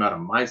took time out of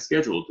my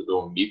schedule to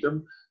go and meet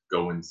them,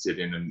 go and sit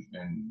in and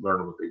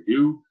learn what they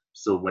do.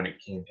 So when it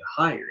came to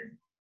hiring,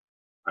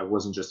 I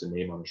wasn't just a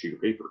name on a sheet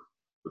of paper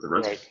with a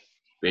resume. Right.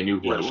 They knew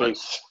who I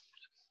was.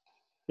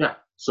 Yeah.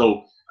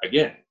 So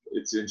again,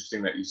 it's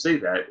interesting that you say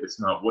that. It's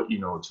not what you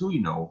know, it's who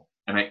you know.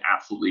 And I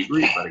absolutely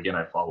agree. But again,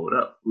 I follow it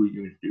up. Who are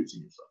you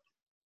introducing yourself?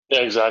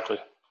 Yeah, exactly.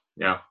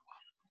 Yeah.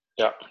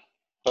 Yeah,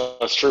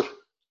 that's true.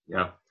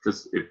 Yeah.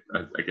 Because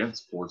again,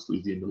 sports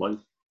leads you into life.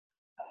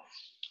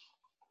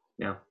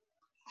 Yeah.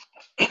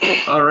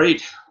 All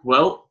right.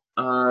 Well,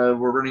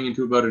 we're running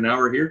into about an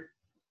hour here.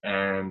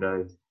 And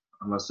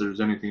unless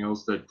there's anything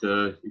else that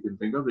you can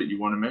think of that you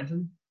want to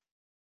mention,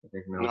 I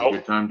think now's a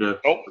good time to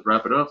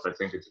wrap it up. I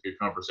think it's a good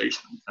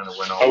conversation. We kind of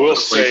went all over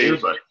the place here,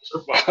 but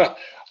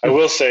I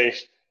will say,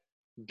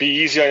 be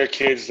easy on your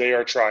kids. They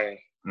are trying.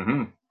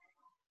 Mm-hmm.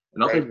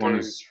 And all they want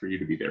is for you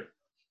to be there.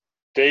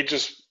 They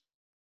just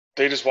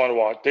want to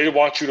watch. They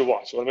want you to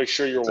watch. I want to make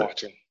sure you're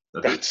watching.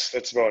 That's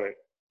about it.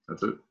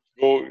 That's it.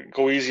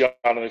 Go easy on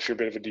them if you're a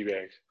bit of a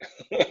D-bag.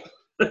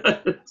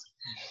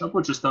 How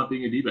about just not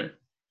being a D-bag?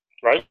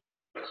 Right?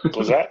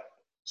 What's that?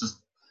 Just,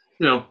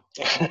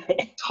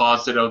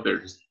 toss it out there.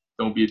 Just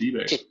don't be a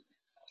D-bag. Just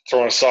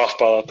throwing a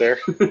softball out there.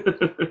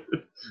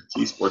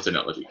 See, sports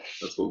analogy.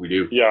 That's what we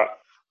do. Yeah.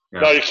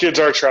 No, your kids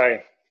are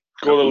trying.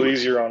 Go a little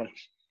easier on them.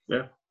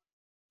 Yeah.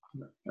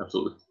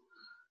 Absolutely.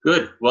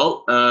 Good.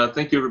 Well,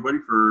 thank you, everybody,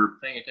 for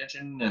paying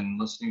attention and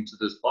listening to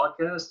this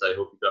podcast. I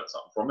hope you got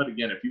something from it.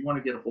 Again, if you want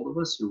to get a hold of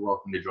us, you're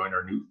welcome to join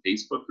our new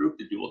Facebook group,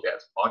 the Dual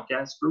Dads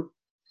Podcast group.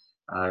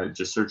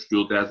 Just search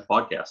Dual Dads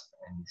Podcast,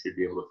 and you should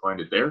be able to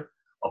find it there.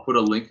 I'll put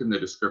a link in the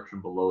description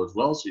below as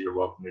well, so you're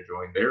welcome to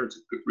join there. It's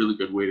a really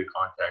good way to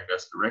contact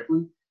us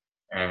directly.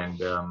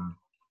 And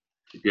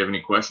if you have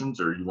any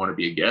questions or you want to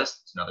be a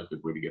guest, it's another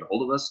good way to get a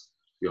hold of us.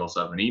 We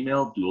also have an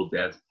email,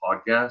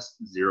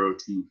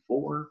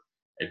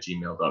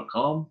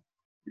 dualdadspodcast024@gmail.com,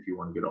 if you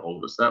want to get a hold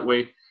of us that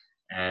way.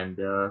 And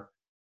we'll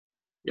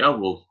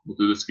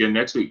do this again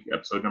next week,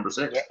 episode number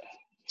 6. Yeah,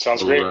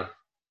 sounds great.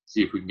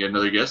 See if we can get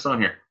another guest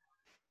on here.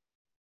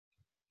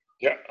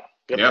 Yeah,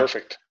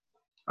 perfect.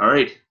 All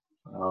right.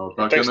 I'll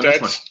talk to you on the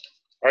next one.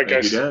 All right,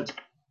 Thank guys. you, Dads.